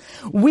problems,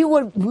 we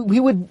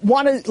would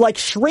want to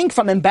shrink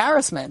from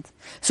embarrassment.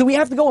 So we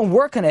have to go and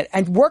work on it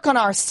and work on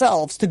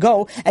ourselves to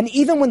go. And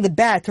even when the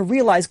bad, to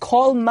realize,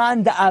 Kol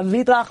man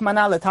da'avid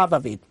rachmana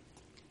l'tavavid.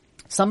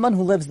 Someone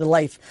who lives the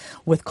life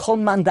with Kol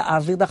man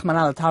da'avid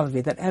rachmana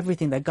l'tavavid, that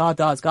everything that God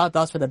does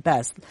for the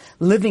best,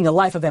 living a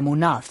life of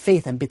emunah,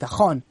 faith and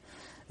bitachon,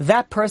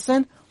 that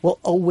person will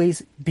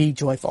always be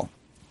joyful.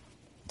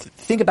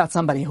 Think about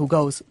somebody who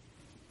goes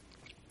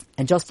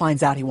and just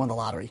finds out he won the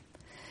lottery.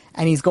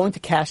 And he's going to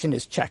cash in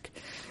his check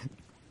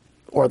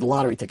or the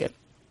lottery ticket.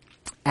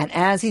 And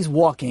as he's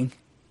walking,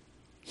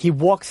 he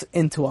walks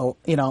into a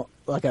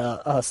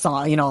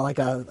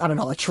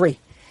tree.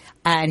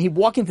 And he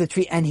walks into the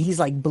tree and he's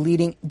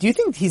bleeding. Do you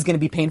think he's going to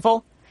be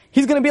painful?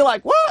 He's going to be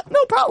like, what?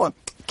 No problem.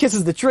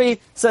 Kisses the tree,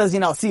 says,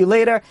 see you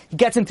later,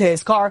 gets into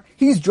his car.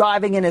 He's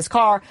driving in his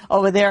car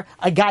over there.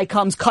 A guy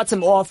comes, cuts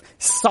him off,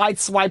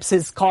 sideswipes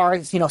his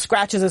car,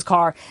 scratches his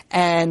car,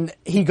 and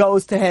he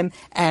goes to him,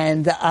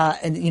 and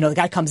the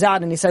guy comes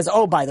out and he says,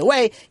 oh, by the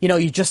way,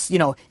 you just,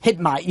 I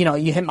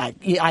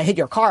hit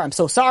your car, I'm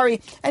so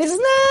sorry. And he says,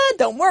 nah,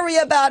 don't worry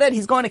about it.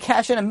 He's going to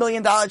cash in $1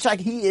 million check.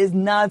 He is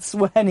not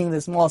sweating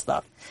the small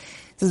stuff.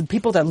 This is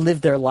people that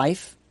live their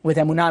life with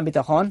emunah and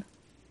bitachon.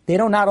 They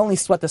don't not only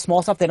sweat the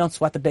small stuff, they don't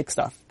sweat the big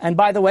stuff. And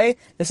by the way,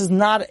 this is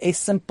not a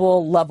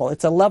simple level.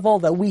 It's a level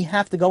that we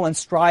have to go and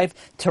strive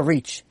to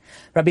reach.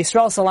 Rabbi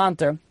Yisrael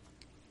Salanter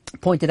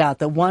pointed out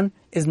that one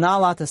is not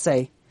allowed to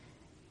say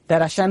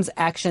that Hashem's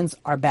actions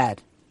are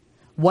bad.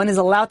 One is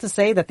allowed to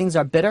say that things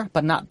are bitter,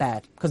 but not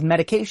bad. Because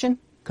medication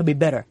could be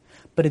bitter,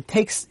 but it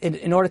takes it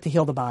in order to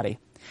heal the body.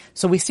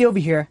 So we see over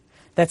here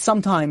that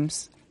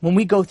sometimes when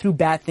we go through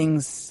bad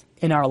things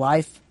in our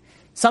life,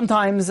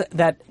 sometimes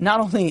that not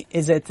only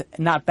is it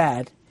not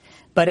bad,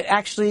 but it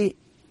actually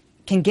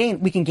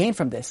we can gain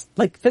from this,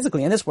 like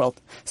physically in this world.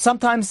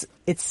 Sometimes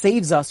it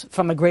saves us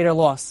from a greater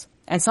loss.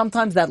 And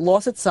sometimes that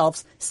loss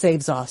itself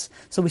saves us.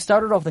 So we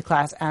started off the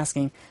class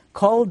asking,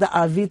 Kol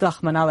da'avid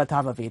rachmana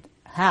l'tavavid.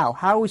 How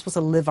are we supposed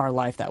to live our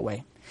life that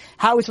way?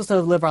 How are we supposed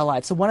to live our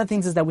life? So one of the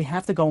things is that we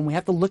have to go and we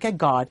have to look at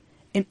God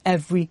in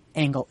every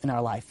angle in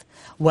our life.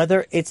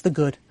 Whether it's the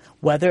good,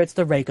 whether it's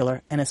the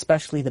regular, and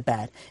especially the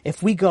bad.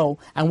 If we go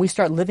and we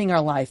start living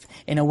our life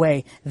in a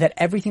way that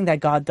everything that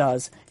God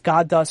does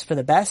for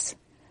the best,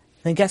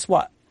 then guess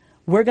what?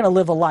 We're going to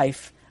live a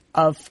life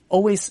of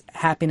always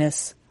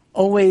happiness,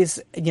 always,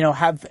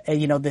 have,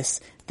 this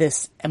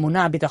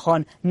emunah,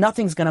 bitachon.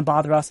 Nothing's going to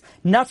bother us.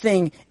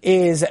 Nothing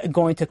is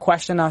going to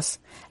question us.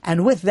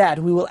 And with that,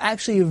 we will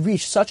actually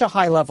reach such a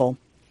high level,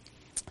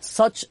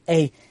 such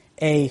a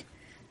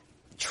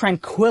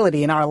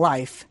tranquility in our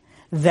life,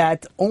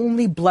 that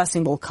only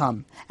blessing will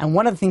come. And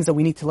one of the things that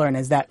we need to learn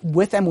is that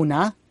with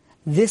emunah,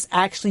 this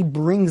actually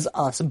brings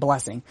us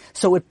blessing.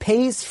 So it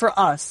pays for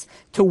us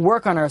to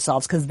work on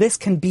ourselves, because this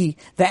can be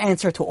the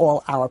answer to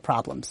all our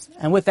problems.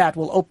 And with that,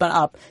 we'll open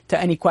up to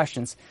any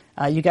questions.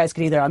 You guys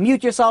could either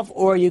unmute yourself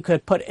or you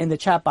could put in the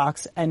chat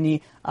box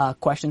any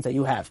questions that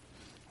you have.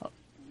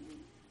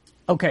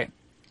 Okay.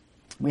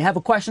 We have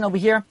a question over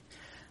here.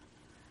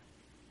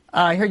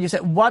 I heard you say,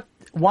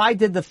 why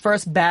did the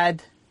first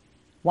bad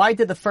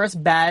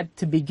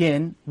to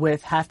begin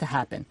with have to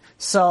happen?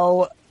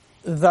 So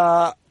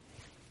the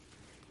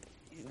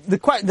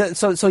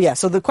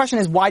question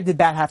is, why did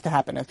bad have to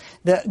happen?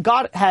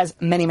 God has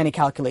many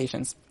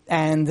calculations.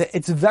 And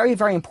it's very,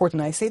 very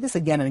important. I say this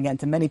again and again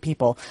to many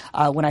people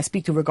when I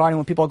speak to regarding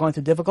when people are going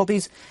through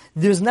difficulties.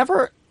 Things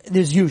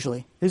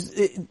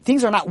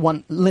are not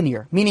one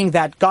linear, meaning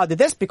that God did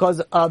this because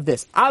of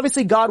this.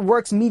 Obviously, God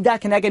works midah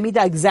keneged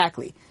midah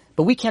exactly.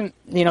 But we can,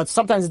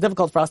 sometimes it's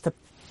difficult for us to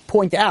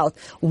point out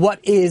what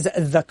is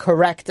the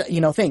correct,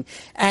 thing.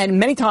 And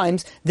many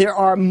times there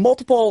are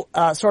multiple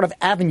sort of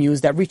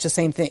avenues that reach the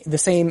same thing, the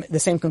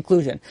same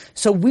conclusion.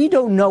 So we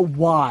don't know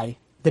why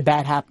the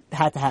bad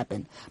had to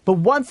happen. But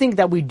one thing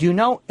that we do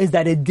know is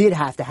that it did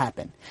have to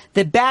happen.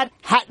 The bad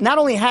not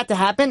only had to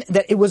happen,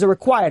 that it was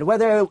required,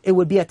 whether it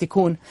would be a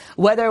tikkun,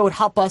 whether it would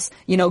help us,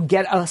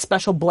 get a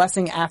special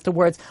blessing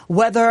afterwards,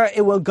 whether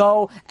it will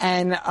go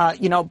and,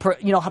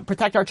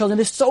 protect our children.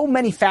 There's so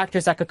many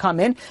factors that could come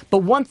in, but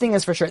one thing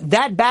is for sure,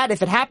 that bad,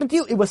 if it happened to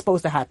you, it was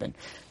supposed to happen.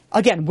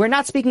 Again, we're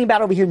not speaking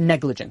about over here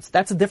negligence.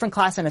 That's a different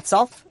class in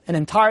itself, and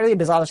entirely,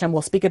 B'ezrat Hashem,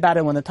 we'll speak about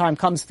it when the time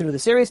comes through the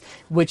series,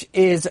 which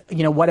is,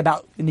 what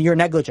about your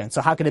negligence?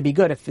 So how can it be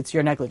good if it's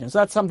your negligence? So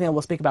that's something that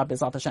we'll speak about,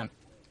 B'ezrat Hashem.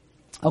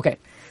 Okay.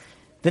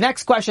 The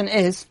next question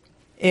is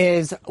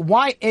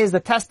why is the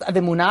test of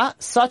Emunah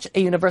such a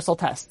universal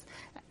test?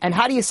 And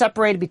how do you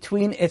separate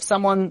between if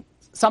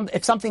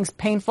something's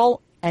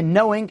painful and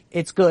knowing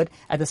it's good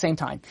at the same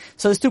time?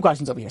 So there's two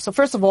questions over here. So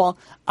first of all,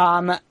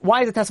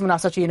 why is the test of Emunah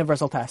such a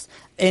universal test?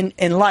 In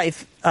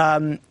life,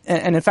 and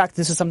in fact,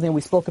 this is something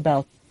we spoke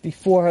about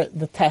before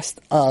the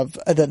test of,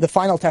 the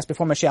final test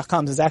before Mashiach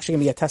comes is actually going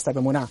to be a test of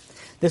Emunah.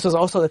 This was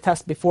also the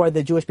test before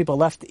the Jewish people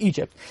left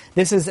Egypt.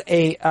 This is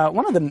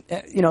one of the,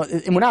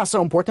 Emunah is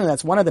so important.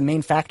 That's one of the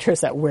main factors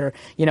that we're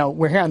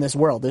here in this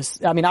world.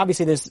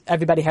 Obviously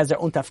everybody has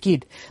their own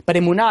tafkid, but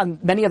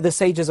Emunah, many of the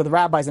sages or the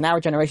rabbis in our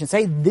generation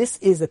say this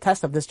is the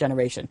test of this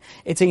generation.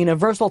 It's a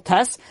universal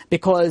test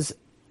because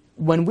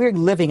when we're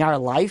living our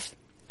life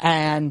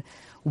and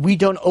we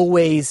don't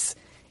always,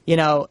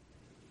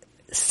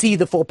 see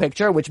the full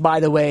picture, which, by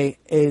the way,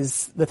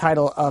 is the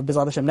title of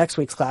B'ezrat Hashem next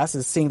week's class,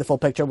 is Seeing the Full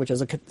Picture, which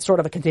is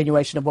sort of a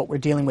continuation of what we're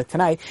dealing with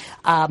tonight.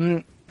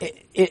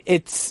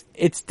 It's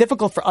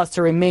difficult for us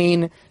to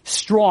remain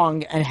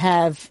strong and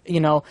have,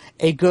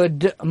 a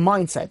good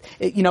mindset.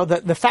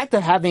 The fact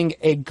of having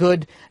a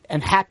good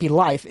and happy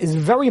life is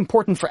very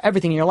important for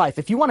everything in your life.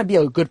 If you want to be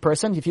a good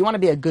person, if you want to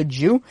be a good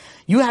Jew,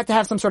 you have to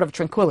have some sort of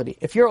tranquility.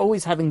 If you're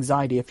always having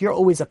anxiety, if you're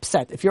always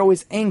upset, if you're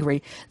always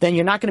angry, then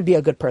you're not going to be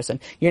a good person.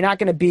 You're not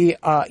going to be,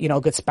 a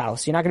good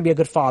spouse. You're not going to be a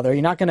good father.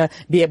 You're not going to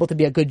be able to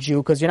be a good Jew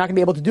because you're not going to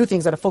be able to do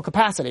things at a full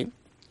capacity.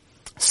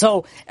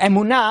 So,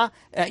 Emunah,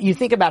 you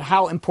think about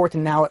how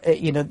important now,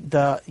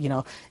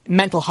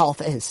 mental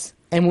health is.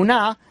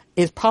 Emunah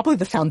is probably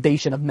the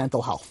foundation of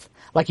mental health.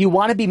 Like, you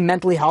want to be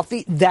mentally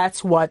healthy,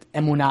 that's what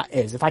Emunah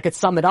is. If I could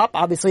sum it up,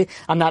 obviously,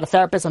 I'm not a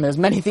therapist, and there's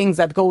many things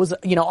that goes,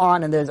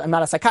 on, and I'm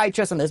not a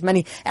psychiatrist, and there's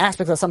many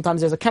aspects that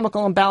sometimes there's a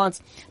chemical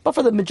imbalance. But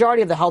for the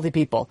majority of the healthy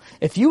people,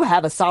 if you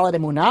have a solid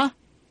Emunah,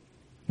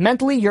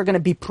 mentally, you're going to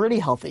be pretty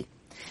healthy.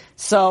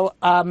 So,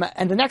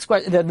 and the next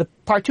question, the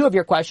part two of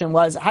your question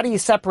was, how do you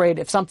separate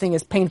if something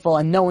is painful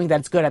and knowing that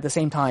it's good at the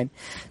same time?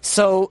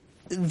 So,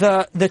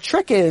 the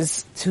trick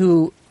is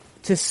to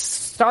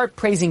start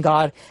praising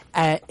God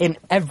in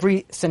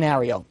every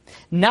scenario,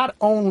 not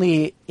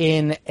only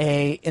in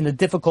the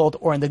difficult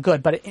or in the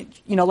good, but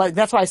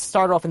that's why I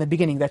started off in the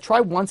beginning. That try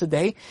once a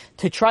day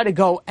to try to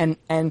go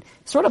and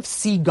sort of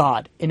see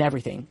God in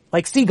everything,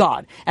 like see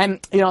God.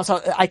 And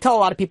so I tell a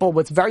lot of people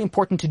what's very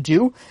important to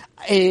do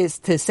is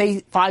to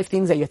say 5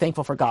 things that you're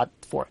thankful for God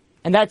for.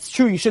 And that's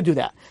true, you should do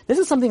that. This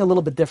is something a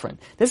little bit different.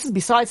 This is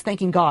besides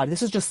thanking God,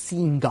 this is just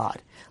seeing God.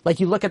 Like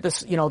you look at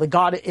this, the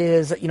God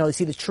is, you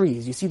see the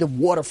trees, you see the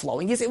water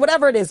flowing, you see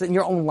whatever it is in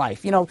your own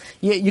life,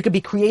 you could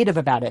be creative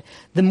about it.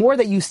 The more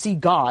that you see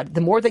God,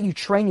 the more that you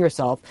train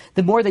yourself,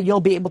 the more that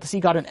you'll be able to see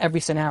God in every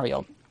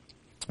scenario.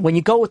 When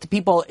you go with the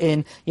people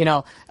in,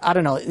 either,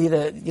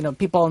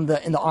 people in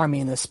the army,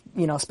 in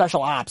the,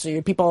 special ops,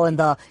 or people in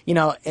the,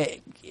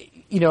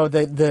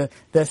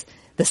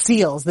 the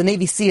SEALs, the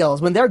Navy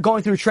SEALs, when they're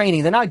going through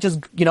training, they're not just,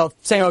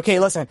 saying, okay,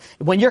 listen,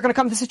 when you're going to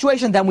come to the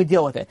situation, then we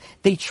deal with it.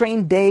 They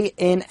train day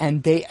in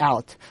and day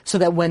out so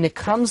that when it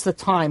comes the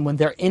time when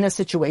they're in a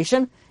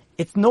situation,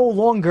 it's no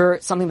longer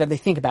something that they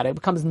think about. It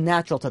becomes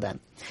natural to them.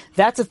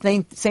 That's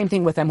the same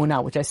thing with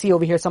Emunah, which I see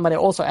over here. Somebody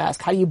also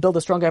asked, how do you build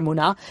a stronger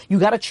Emunah? You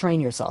got to train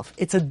yourself.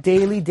 It's a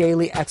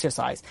daily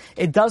exercise.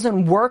 It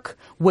doesn't work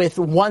with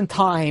one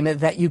time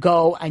that you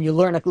go and you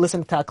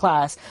listen to a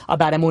class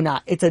about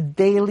Emunah. It's a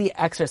daily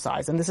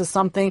exercise. And this is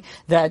something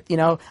that,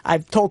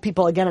 I've told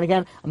people again and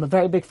again. I'm a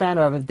very big fan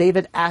of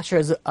David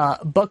Asher's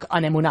book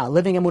on Emunah,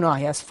 Living Emunah.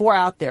 He has 4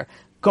 out there.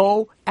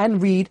 Go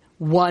and read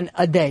 1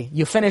 a day.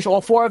 You finish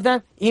all 4 of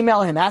them,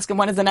 email him, ask him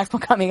when is the next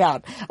one coming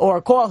out, or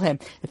call him,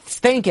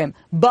 thank him.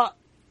 But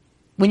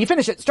when you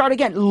finish it, start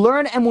again.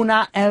 Learn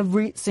Emunah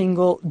every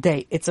single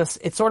day. It's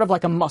sort of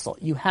like a muscle.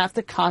 You have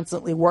to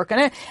constantly work on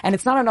it, and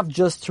it's not enough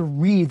just to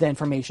read the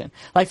information.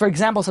 Like, for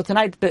example, so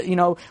tonight,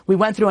 we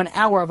went through an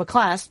hour of a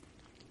class.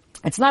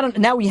 It's not,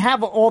 now we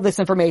have all this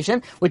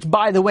information, which,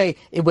 by the way,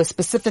 it was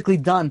specifically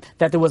done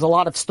that there was a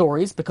lot of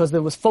stories because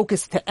there was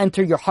focus to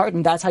enter your heart,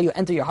 and that's how you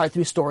enter your heart,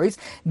 through stories.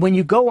 When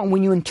you go and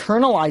when you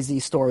internalize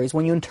these stories,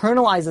 when you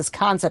internalize this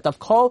concept of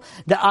Kol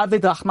Da'avid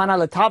Rachmana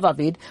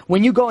L'Tavavid,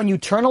 when you go and you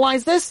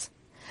internalize this,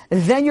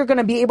 then you're going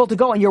to be able to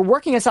go and you're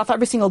working yourself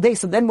every single day.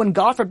 So then when,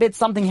 God forbid,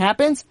 something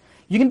happens,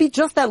 you can be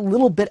just that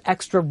little bit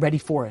extra ready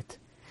for it.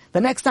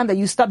 The next time that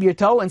you stub your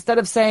toe, instead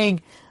of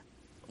saying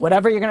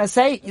whatever you're going to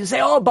say, you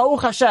say, oh,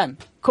 Baruch Hashem.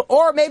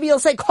 Or maybe you'll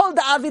say, Kol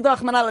da'avid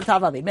rachmana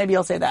l'tav avid. Maybe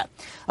you'll say that.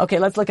 Okay,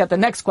 let's look at the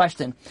next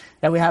question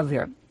that we have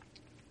here.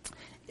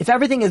 If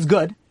everything is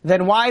good,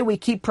 then why we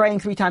keep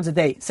praying 3 times a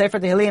day? Sefer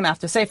Tehillim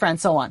after Sefer and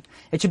so on.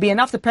 It should be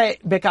enough to pray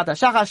Birkat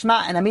HaShachar,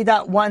 Shema, and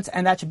Amidah once,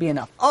 and that should be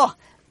enough. Oh,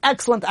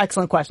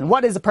 excellent question.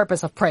 What is the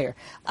purpose of prayer?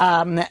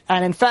 And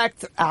in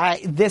fact,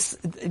 this,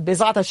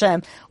 Bezrat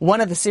Hashem,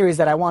 one of the series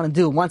that I want to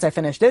do once I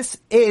finish this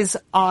is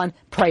on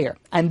prayer.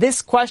 And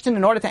this question,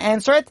 in order to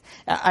answer it,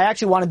 I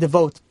actually want to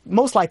devote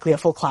most likely a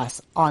full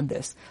class on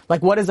this.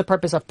 Like, what is the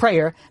purpose of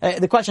prayer?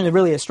 The question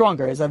really is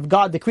stronger, is if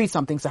God decreed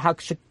something, so how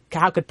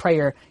could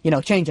prayer,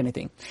 change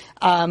anything?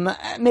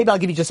 Maybe I'll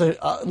give you just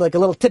a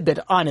little tidbit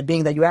on it,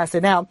 being that you asked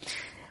it now.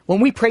 When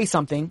we pray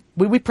something,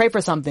 we pray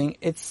for something,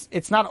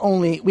 it's not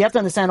only, we have to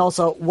understand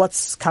also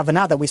what's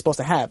kavanah that we're supposed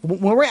to have.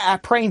 When we're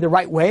praying the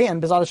right way,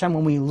 and B'ezrat Hashem,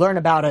 when we learn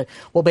about it,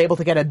 we'll be able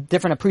to get a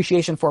different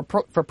appreciation for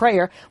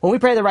prayer. When we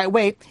pray the right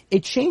way,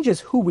 it changes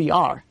who we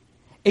are.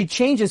 It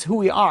changes who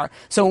we are.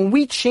 So when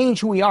we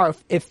change who we are,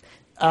 if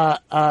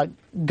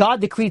God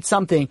decreed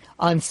something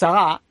on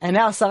Sarah, and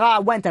now Sarah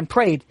went and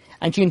prayed,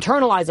 and she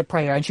internalized a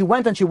prayer, and she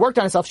went and she worked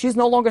on herself, she's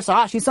no longer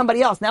Sarah, she's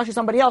somebody else. Now she's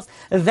somebody else.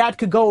 That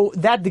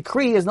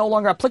decree is no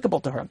longer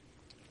applicable to her.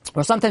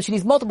 Or sometimes she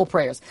needs multiple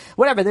prayers.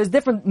 Whatever, there's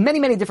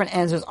many different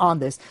answers on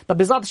this. But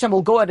B'ezrat Hashem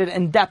will go at it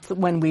in depth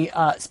when we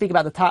speak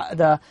about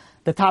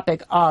the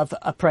topic of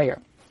prayer.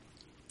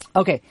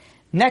 Okay,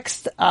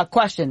 next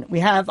question. We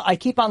have, I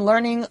keep on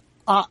learning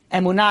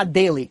Emunah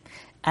daily.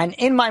 And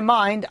in my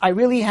mind, I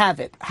really have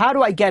it. How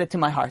do I get it to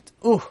my heart?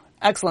 Ooh,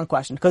 excellent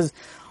question. Because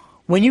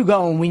when you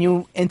go and when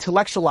you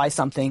intellectualize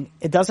something,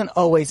 it doesn't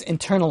always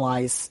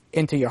internalize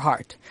into your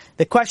heart.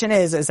 The question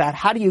is that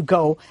how do you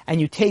go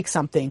and you take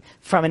something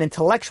from an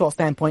intellectual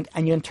standpoint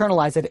and you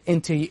internalize it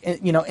into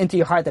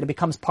your heart, that it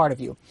becomes part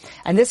of you?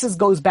 And this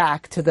goes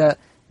back to the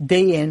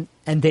day in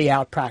and day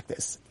out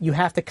practice. You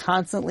have to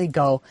constantly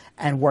go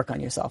and work on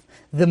yourself.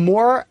 The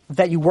more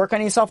that you work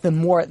on yourself, the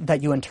more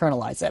that you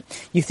internalize it.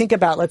 You think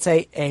about, let's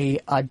say, a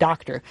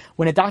doctor.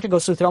 When a doctor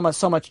goes through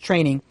so much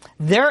training,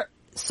 they're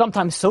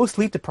sometimes so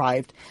sleep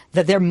deprived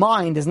that their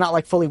mind is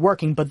not fully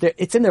working, but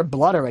it's in their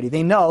blood already.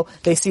 They know,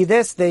 they see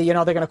this, they're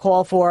going to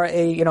call for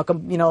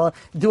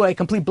do a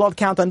complete blood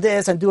count on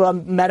this and do a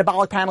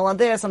metabolic panel on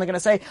this, and they're going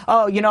to say,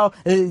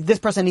 this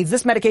person needs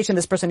this medication,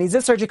 this person needs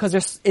this surgery,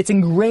 because it's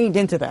ingrained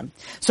into them.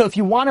 So if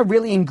you want to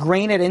really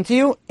ingrain it into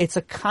you, it's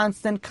a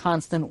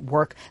constant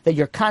work that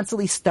you're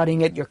constantly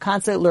studying it, you're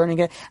constantly learning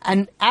it,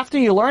 and after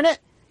you learn it,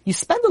 you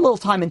spend a little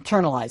time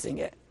internalizing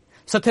it.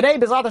 So today,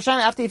 B'ezrat Hashem,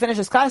 after you finish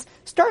this class,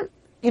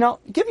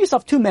 give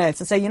yourself 2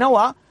 minutes and say, you know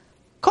what?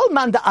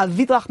 Everything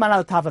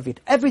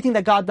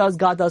that God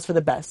does for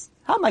the best.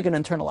 How am I going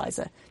to internalize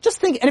it? Just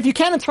think, and if you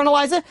can't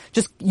internalize it,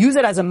 just use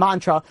it as a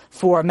mantra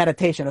for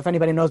meditation. If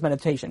anybody knows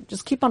meditation,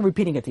 just keep on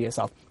repeating it to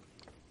yourself.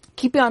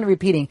 Keep on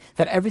repeating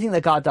that everything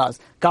that God does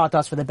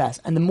for the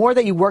best. And the more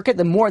that you work it,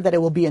 the more that it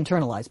will be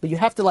internalized. But you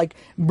have to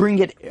bring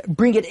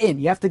it in.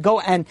 You have to go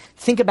and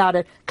think about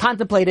it,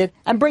 contemplate it,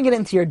 and bring it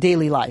into your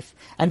daily life.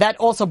 And that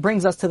also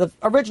brings us to the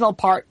original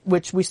part,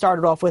 which we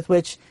started off with,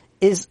 which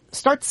is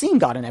start seeing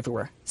God in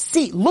everywhere.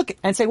 Look,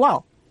 and say,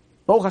 wow,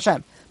 Baruch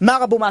Hashem.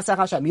 Marabu Masach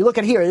Hashem. You look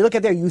at here, you look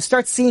at there, you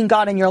start seeing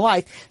God in your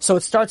life, so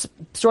it starts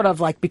sort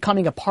of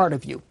becoming a part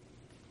of you.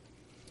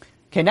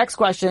 Okay, next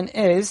question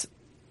is,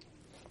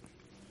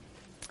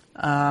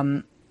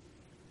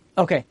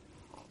 okay.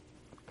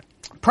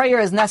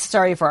 Prayer is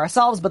necessary for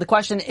ourselves, but the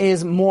question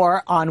is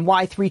more on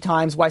why 3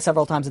 times, why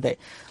several times a day.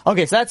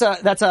 Okay, so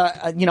that's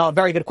a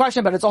very good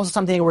question, but it's also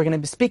something we're going to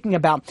be speaking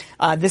about.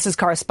 This is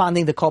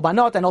corresponding the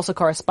Korbanot and also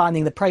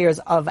corresponding the prayers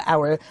of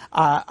our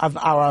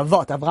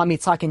Avot, Avraham,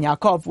 Yitzchak, and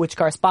Yaakov, which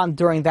correspond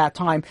during that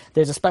time.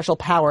 There's a special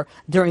power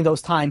during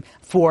those time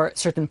for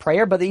certain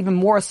prayer, but even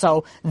more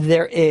so,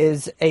 there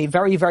is a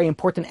very, very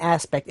important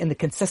aspect in the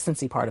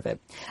consistency part of it,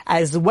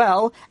 as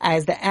well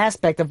as the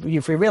aspect of,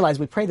 if we realize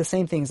we pray the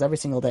same things every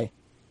single day.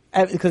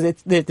 Because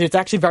it's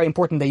actually very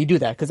important that you do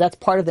that, because that's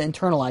part of the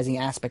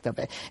internalizing aspect of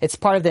it. It's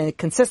part of the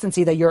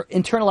consistency that you're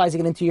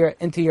internalizing it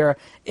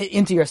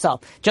into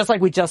yourself. Just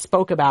like we just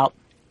spoke about,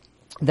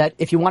 that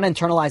if you want to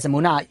internalize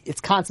emunah,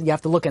 it's constant. You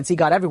have to look and see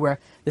God everywhere.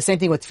 The same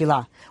thing with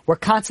tefillah. We're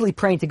constantly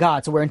praying to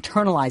God, so we're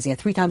internalizing it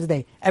 3 times a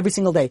day, every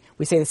single day.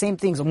 We say the same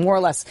things, or more or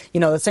less,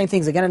 the same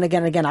things again and again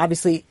and again.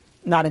 Obviously,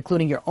 not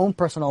including your own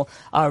personal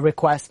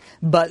requests,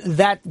 but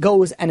that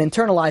goes and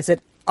internalize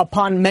it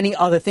upon many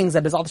other things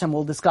that B'ezrat Hashem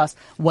will discuss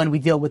when we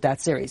deal with that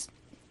series.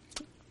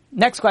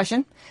 Next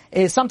question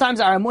is,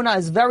 sometimes our emunah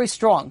is very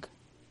strong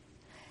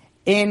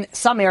in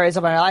some areas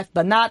of our life,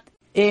 but not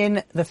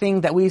in the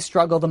thing that we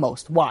struggle the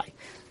most. Why?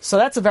 So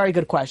that's a very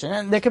good question.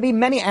 And there could be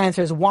many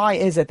answers. Why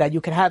is it that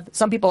you could have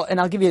some people, and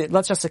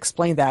let's just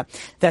explain that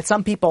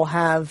some people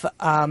have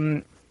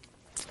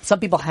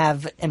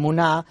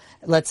emunah,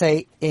 let's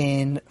say,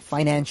 in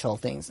financial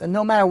things. And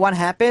no matter what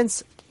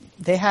happens,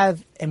 they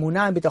have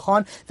emunah and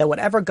bitachon that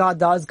whatever God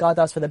does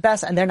for the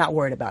best, and they're not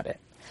worried about it.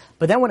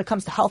 But then when it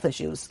comes to health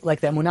issues,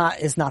 like the emunah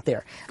is not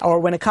there. Or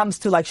when it comes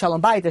to like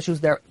shalom bayit issues,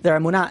 their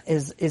emunah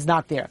is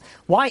not there.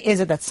 Why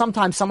is it that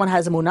sometimes someone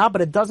has emunah,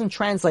 but it doesn't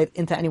translate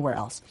into anywhere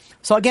else?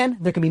 So again,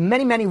 there can be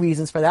many, many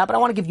reasons for that, but I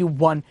want to give you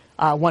one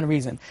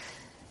reason.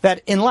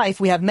 That in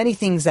life, we have many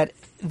things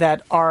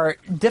that are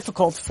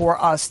difficult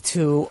for us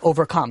to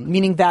overcome.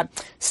 Meaning that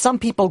some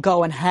people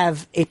go and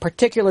have a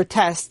particular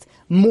test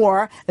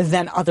more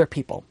than other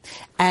people.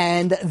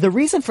 And the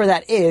reason for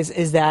that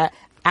is that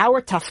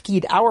our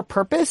tafkid, our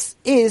purpose,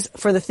 is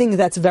for the thing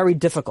that's very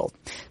difficult.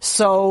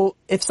 So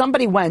if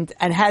somebody went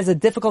and has a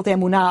difficult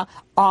emunah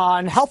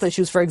on health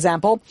issues, for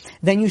example,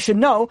 then you should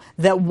know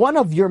that one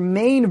of your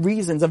main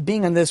reasons of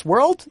being in this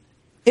world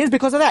is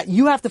because of that.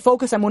 You have to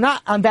focus emunah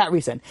on that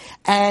reason.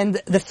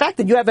 And the fact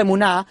that you have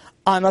emunah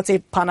on, let's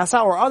say,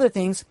 panasa or other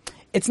things,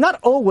 it's not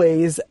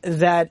always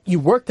that you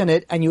worked on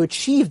it and you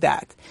achieved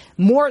that.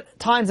 More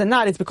times than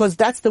not, it's because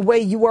that's the way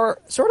you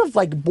were sort of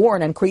like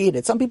born and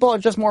created. Some people are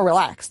just more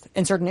relaxed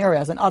in certain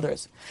areas than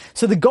others.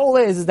 So the goal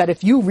is that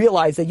if you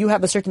realize that you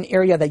have a certain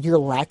area that you're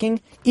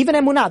lacking, even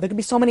emunah, there could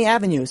be so many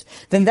avenues,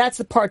 then that's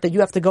the part that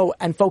you have to go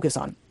and focus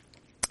on.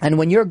 And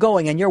when you're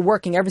going and you're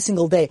working every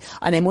single day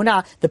on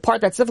emunah, the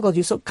part that's difficult,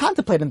 you so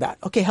contemplate on that.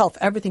 Okay, health,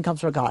 everything comes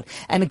from God.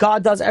 And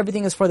God does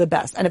everything is for the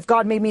best. And if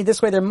God made me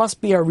this way, there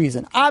must be a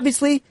reason.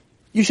 Obviously,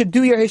 you should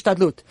do your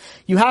hishtadlut.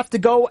 You have to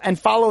go and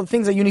follow the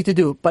things that you need to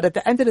do. But at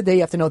the end of the day, you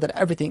have to know that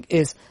everything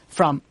is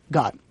from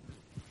God.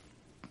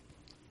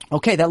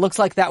 Okay, that looks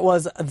like that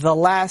was the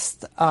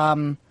last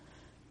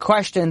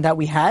question that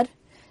we had.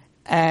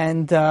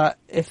 And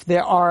if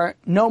there are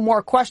no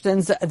more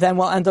questions, then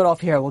we'll end it off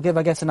here. We'll give,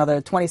 I guess,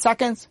 another 20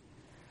 seconds.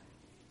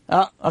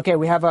 Okay,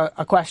 we have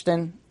a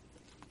question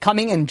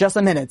coming in just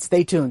a minute.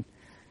 Stay tuned.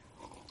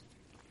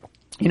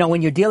 You know,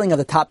 when you're dealing with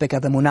the topic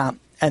of emunah,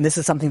 and this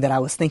is something that I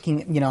was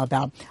thinking,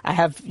 about. I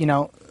have,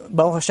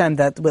 Baruch Hashem,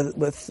 that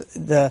with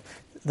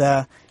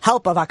the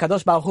help of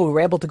HaKadosh Baruch Hu, we were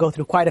able to go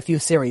through quite a few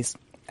series.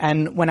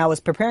 And when I was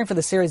preparing for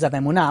the series of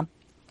emunah,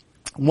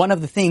 one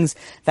of the things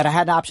that I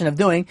had an option of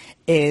doing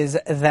is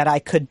that I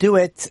could do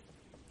it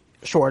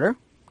shorter,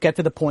 get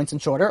to the points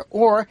and shorter,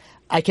 or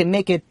I can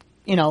make it,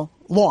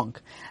 long.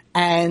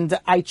 And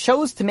I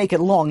chose to make it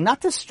long,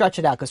 not to stretch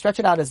it out, because stretch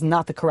it out is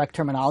not the correct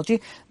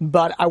terminology,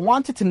 but I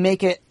wanted to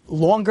make it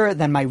longer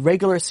than my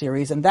regular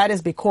series, and that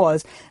is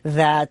because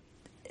that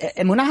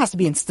emunah has to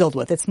be instilled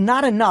with. It's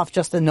not enough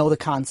just to know the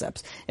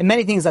concepts. In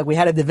many things, like we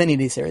had a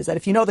divinity series, that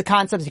if you know the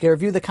concepts, you can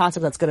review the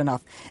concept, that's good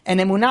enough. And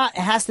emunah,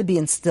 it has to be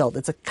instilled.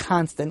 It's a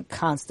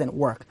constant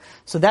work.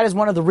 So that is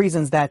one of the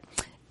reasons that,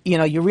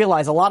 you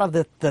realize a lot of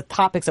the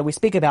topics that we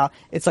speak about,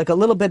 it's like a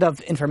little bit of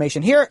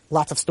information here,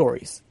 lots of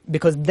stories.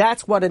 Because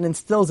that's what it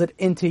instills it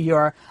into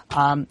your,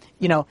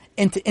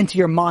 into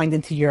your mind,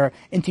 into your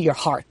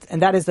heart.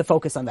 And that is the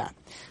focus on that.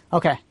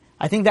 Okay.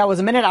 I think that was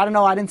a minute. I don't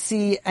know. I didn't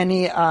see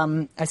any.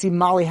 I see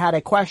Molly had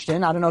a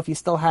question. I don't know if you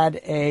still had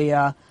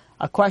a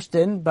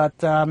question, but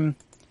we'll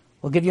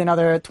give you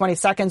another 20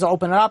 seconds to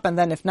open it up, and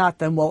then if not,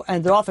 then we'll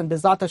end it off. And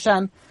B'ezrat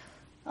Hashem,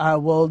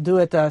 we'll do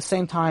it the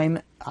same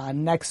time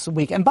next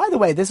week. And by the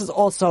way, this is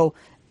also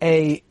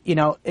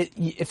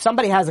if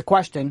somebody has a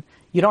question,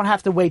 you don't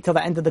have to wait till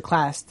the end of the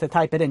class to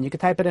type it in. You can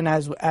type it in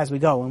as we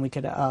go, and we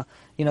could,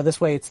 this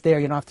way it's there.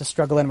 You don't have to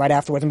struggle in right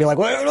afterwards and be like,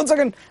 wait 1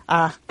 second.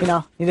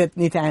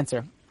 Need to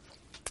answer.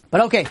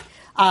 But okay,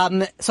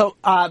 so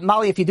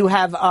Molly, if you do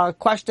have a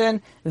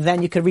question,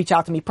 then you could reach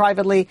out to me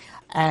privately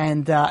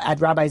and at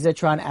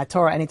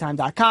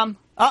RabbiZitron@TorahAnytime.com.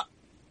 Oh,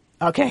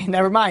 okay,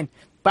 never mind.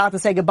 About to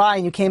say goodbye,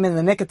 and you came in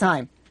the nick of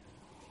time.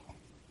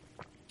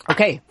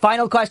 Okay,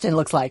 final question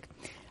looks like,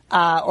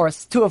 or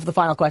two of the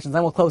final questions.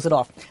 Then we'll close it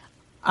off.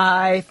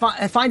 I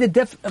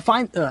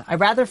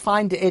rather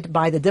find it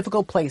by the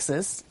difficult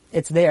places.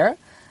 It's there,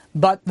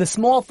 but the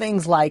small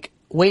things like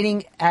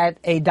waiting at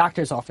a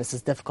doctor's office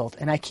is difficult.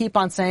 And I keep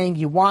on saying,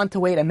 you want to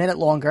wait a minute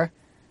longer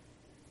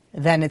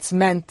than it's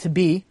meant to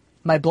be.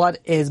 My blood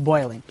is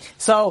boiling.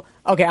 So,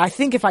 okay, I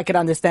think if I could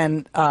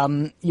understand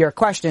your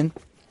question,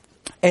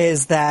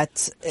 is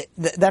that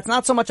that's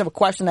not so much of a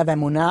question of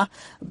emunah,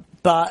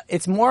 but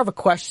it's more of a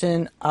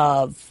question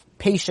of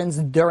patience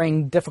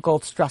during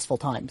difficult, stressful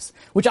times,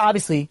 which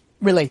obviously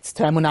relates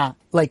to emunah,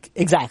 like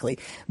exactly.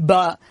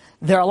 But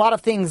there are a lot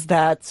of things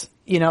that,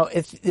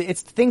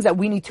 it's things that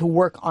we need to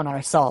work on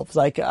ourselves.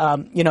 Like,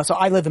 so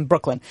I live in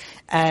Brooklyn,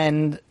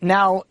 and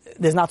now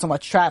there's not so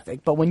much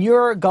traffic. But when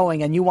you're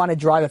going and you want to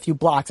drive a few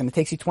blocks and it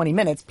takes you 20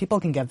 minutes, people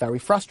can get very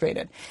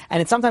frustrated.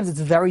 And sometimes it's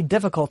very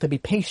difficult to be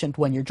patient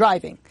when you're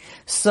driving.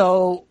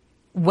 So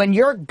when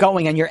you're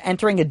going and you're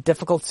entering a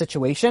difficult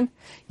situation,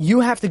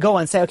 you have to go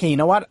and say, okay, you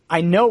know what? I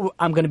know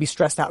I'm going to be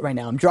stressed out right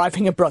now. I'm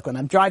driving in Brooklyn.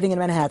 I'm driving in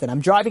Manhattan.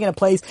 I'm driving in a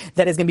place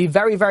that is going to be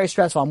very, very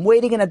stressful. I'm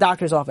waiting in a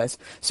doctor's office.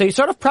 So you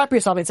sort of prep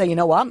yourself and say, you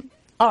know what?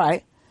 All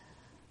right,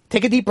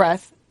 take a deep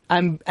breath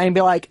and be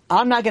like,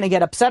 I'm not going to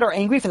get upset or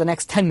angry for the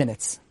next 10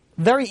 minutes.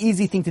 Very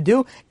easy thing to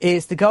do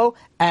is to go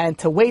and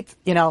to wait,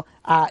 10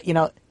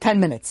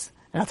 minutes.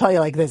 And I'll tell you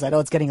like this. I know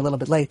it's getting a little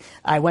bit late.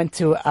 I went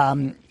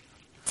to,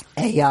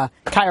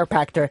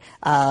 chiropractor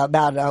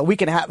about a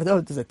week and a half.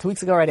 Oh, was it 2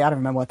 weeks ago already? I don't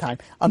remember what time.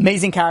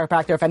 Amazing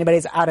chiropractor. If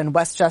anybody's out in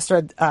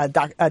Westchester,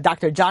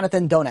 Dr.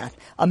 Jonathan Donath.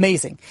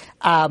 Amazing.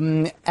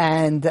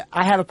 And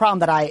I have a problem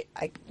that I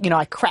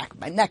crack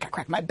my neck, I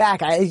crack my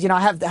back. I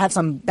have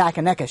some back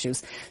and neck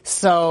issues.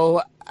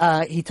 So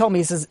he told me,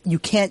 he says, you're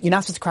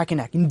not supposed to crack your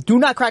neck. You do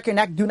not crack your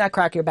neck, do not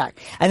crack your back.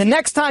 And the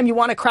next time you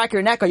want to crack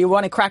your neck or you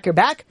want to crack your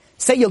back,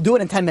 say you'll do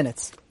it in 10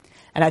 minutes.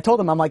 And I told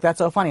him, I'm like, that's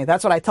so funny.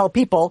 That's what I tell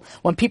people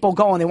when people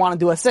go and they want to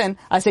do a sin.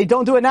 I say,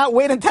 don't do it now,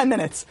 wait in 10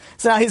 minutes.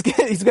 So now he's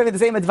giving the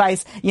same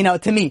advice,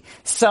 to me.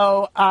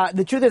 So,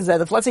 the truth is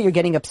that if, let's say you're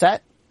getting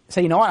upset,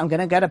 say, you know what, I'm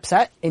going to get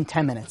upset in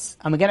 10 minutes.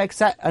 I'm going to get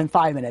upset in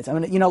 5 minutes.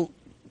 I'm going to,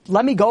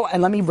 let me go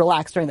and let me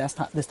relax during this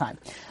time.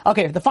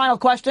 Okay, the final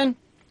question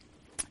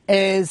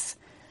is,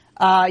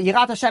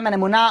 Yirat Hashem and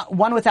Emunah,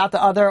 one without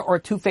the other, or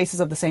two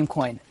faces of the same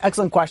coin?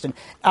 Excellent question.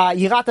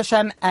 Yirat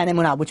Hashem and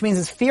Emunah, which means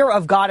is fear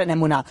of God and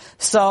Emunah.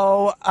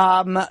 So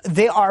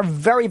they are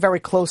very, very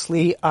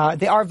closely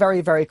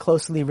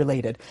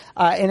related.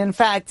 And in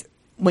fact,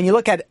 when you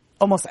look at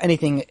almost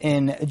anything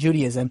in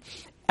Judaism,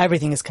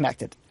 everything is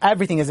connected.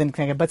 Everything is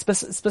interconnected. But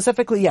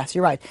specifically, yes,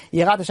 you're right.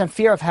 Yirat Hashem,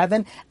 fear of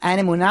heaven,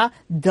 and Emunah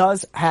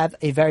does have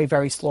a very,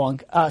 very strong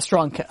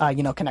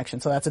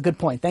connection. So that's a good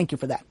point. Thank you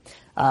for that.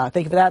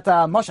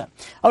 Moshe.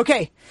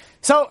 Okay.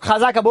 So,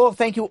 Chazak Abuv,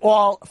 thank you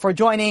all for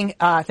joining.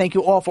 Thank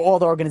you all for all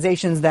the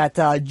organizations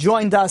that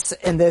joined us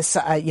in this,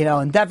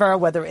 endeavor,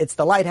 whether it's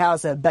the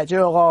Lighthouse, Bet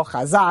Juro,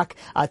 Chazak,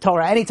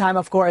 Torah Anytime,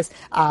 of course,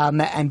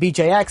 and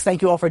BJX.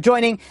 Thank you all for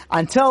joining.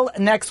 Until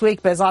next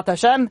week, Be'ezrat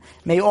Hashem,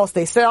 may you all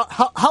stay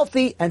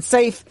healthy and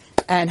safe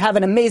and have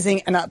an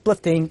amazing and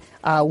uplifting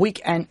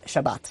week and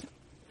Shabbat.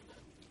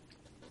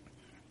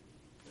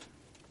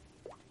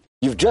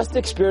 You've just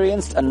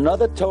experienced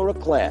another Torah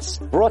class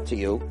brought to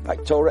you by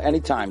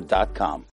TorahAnytime.com.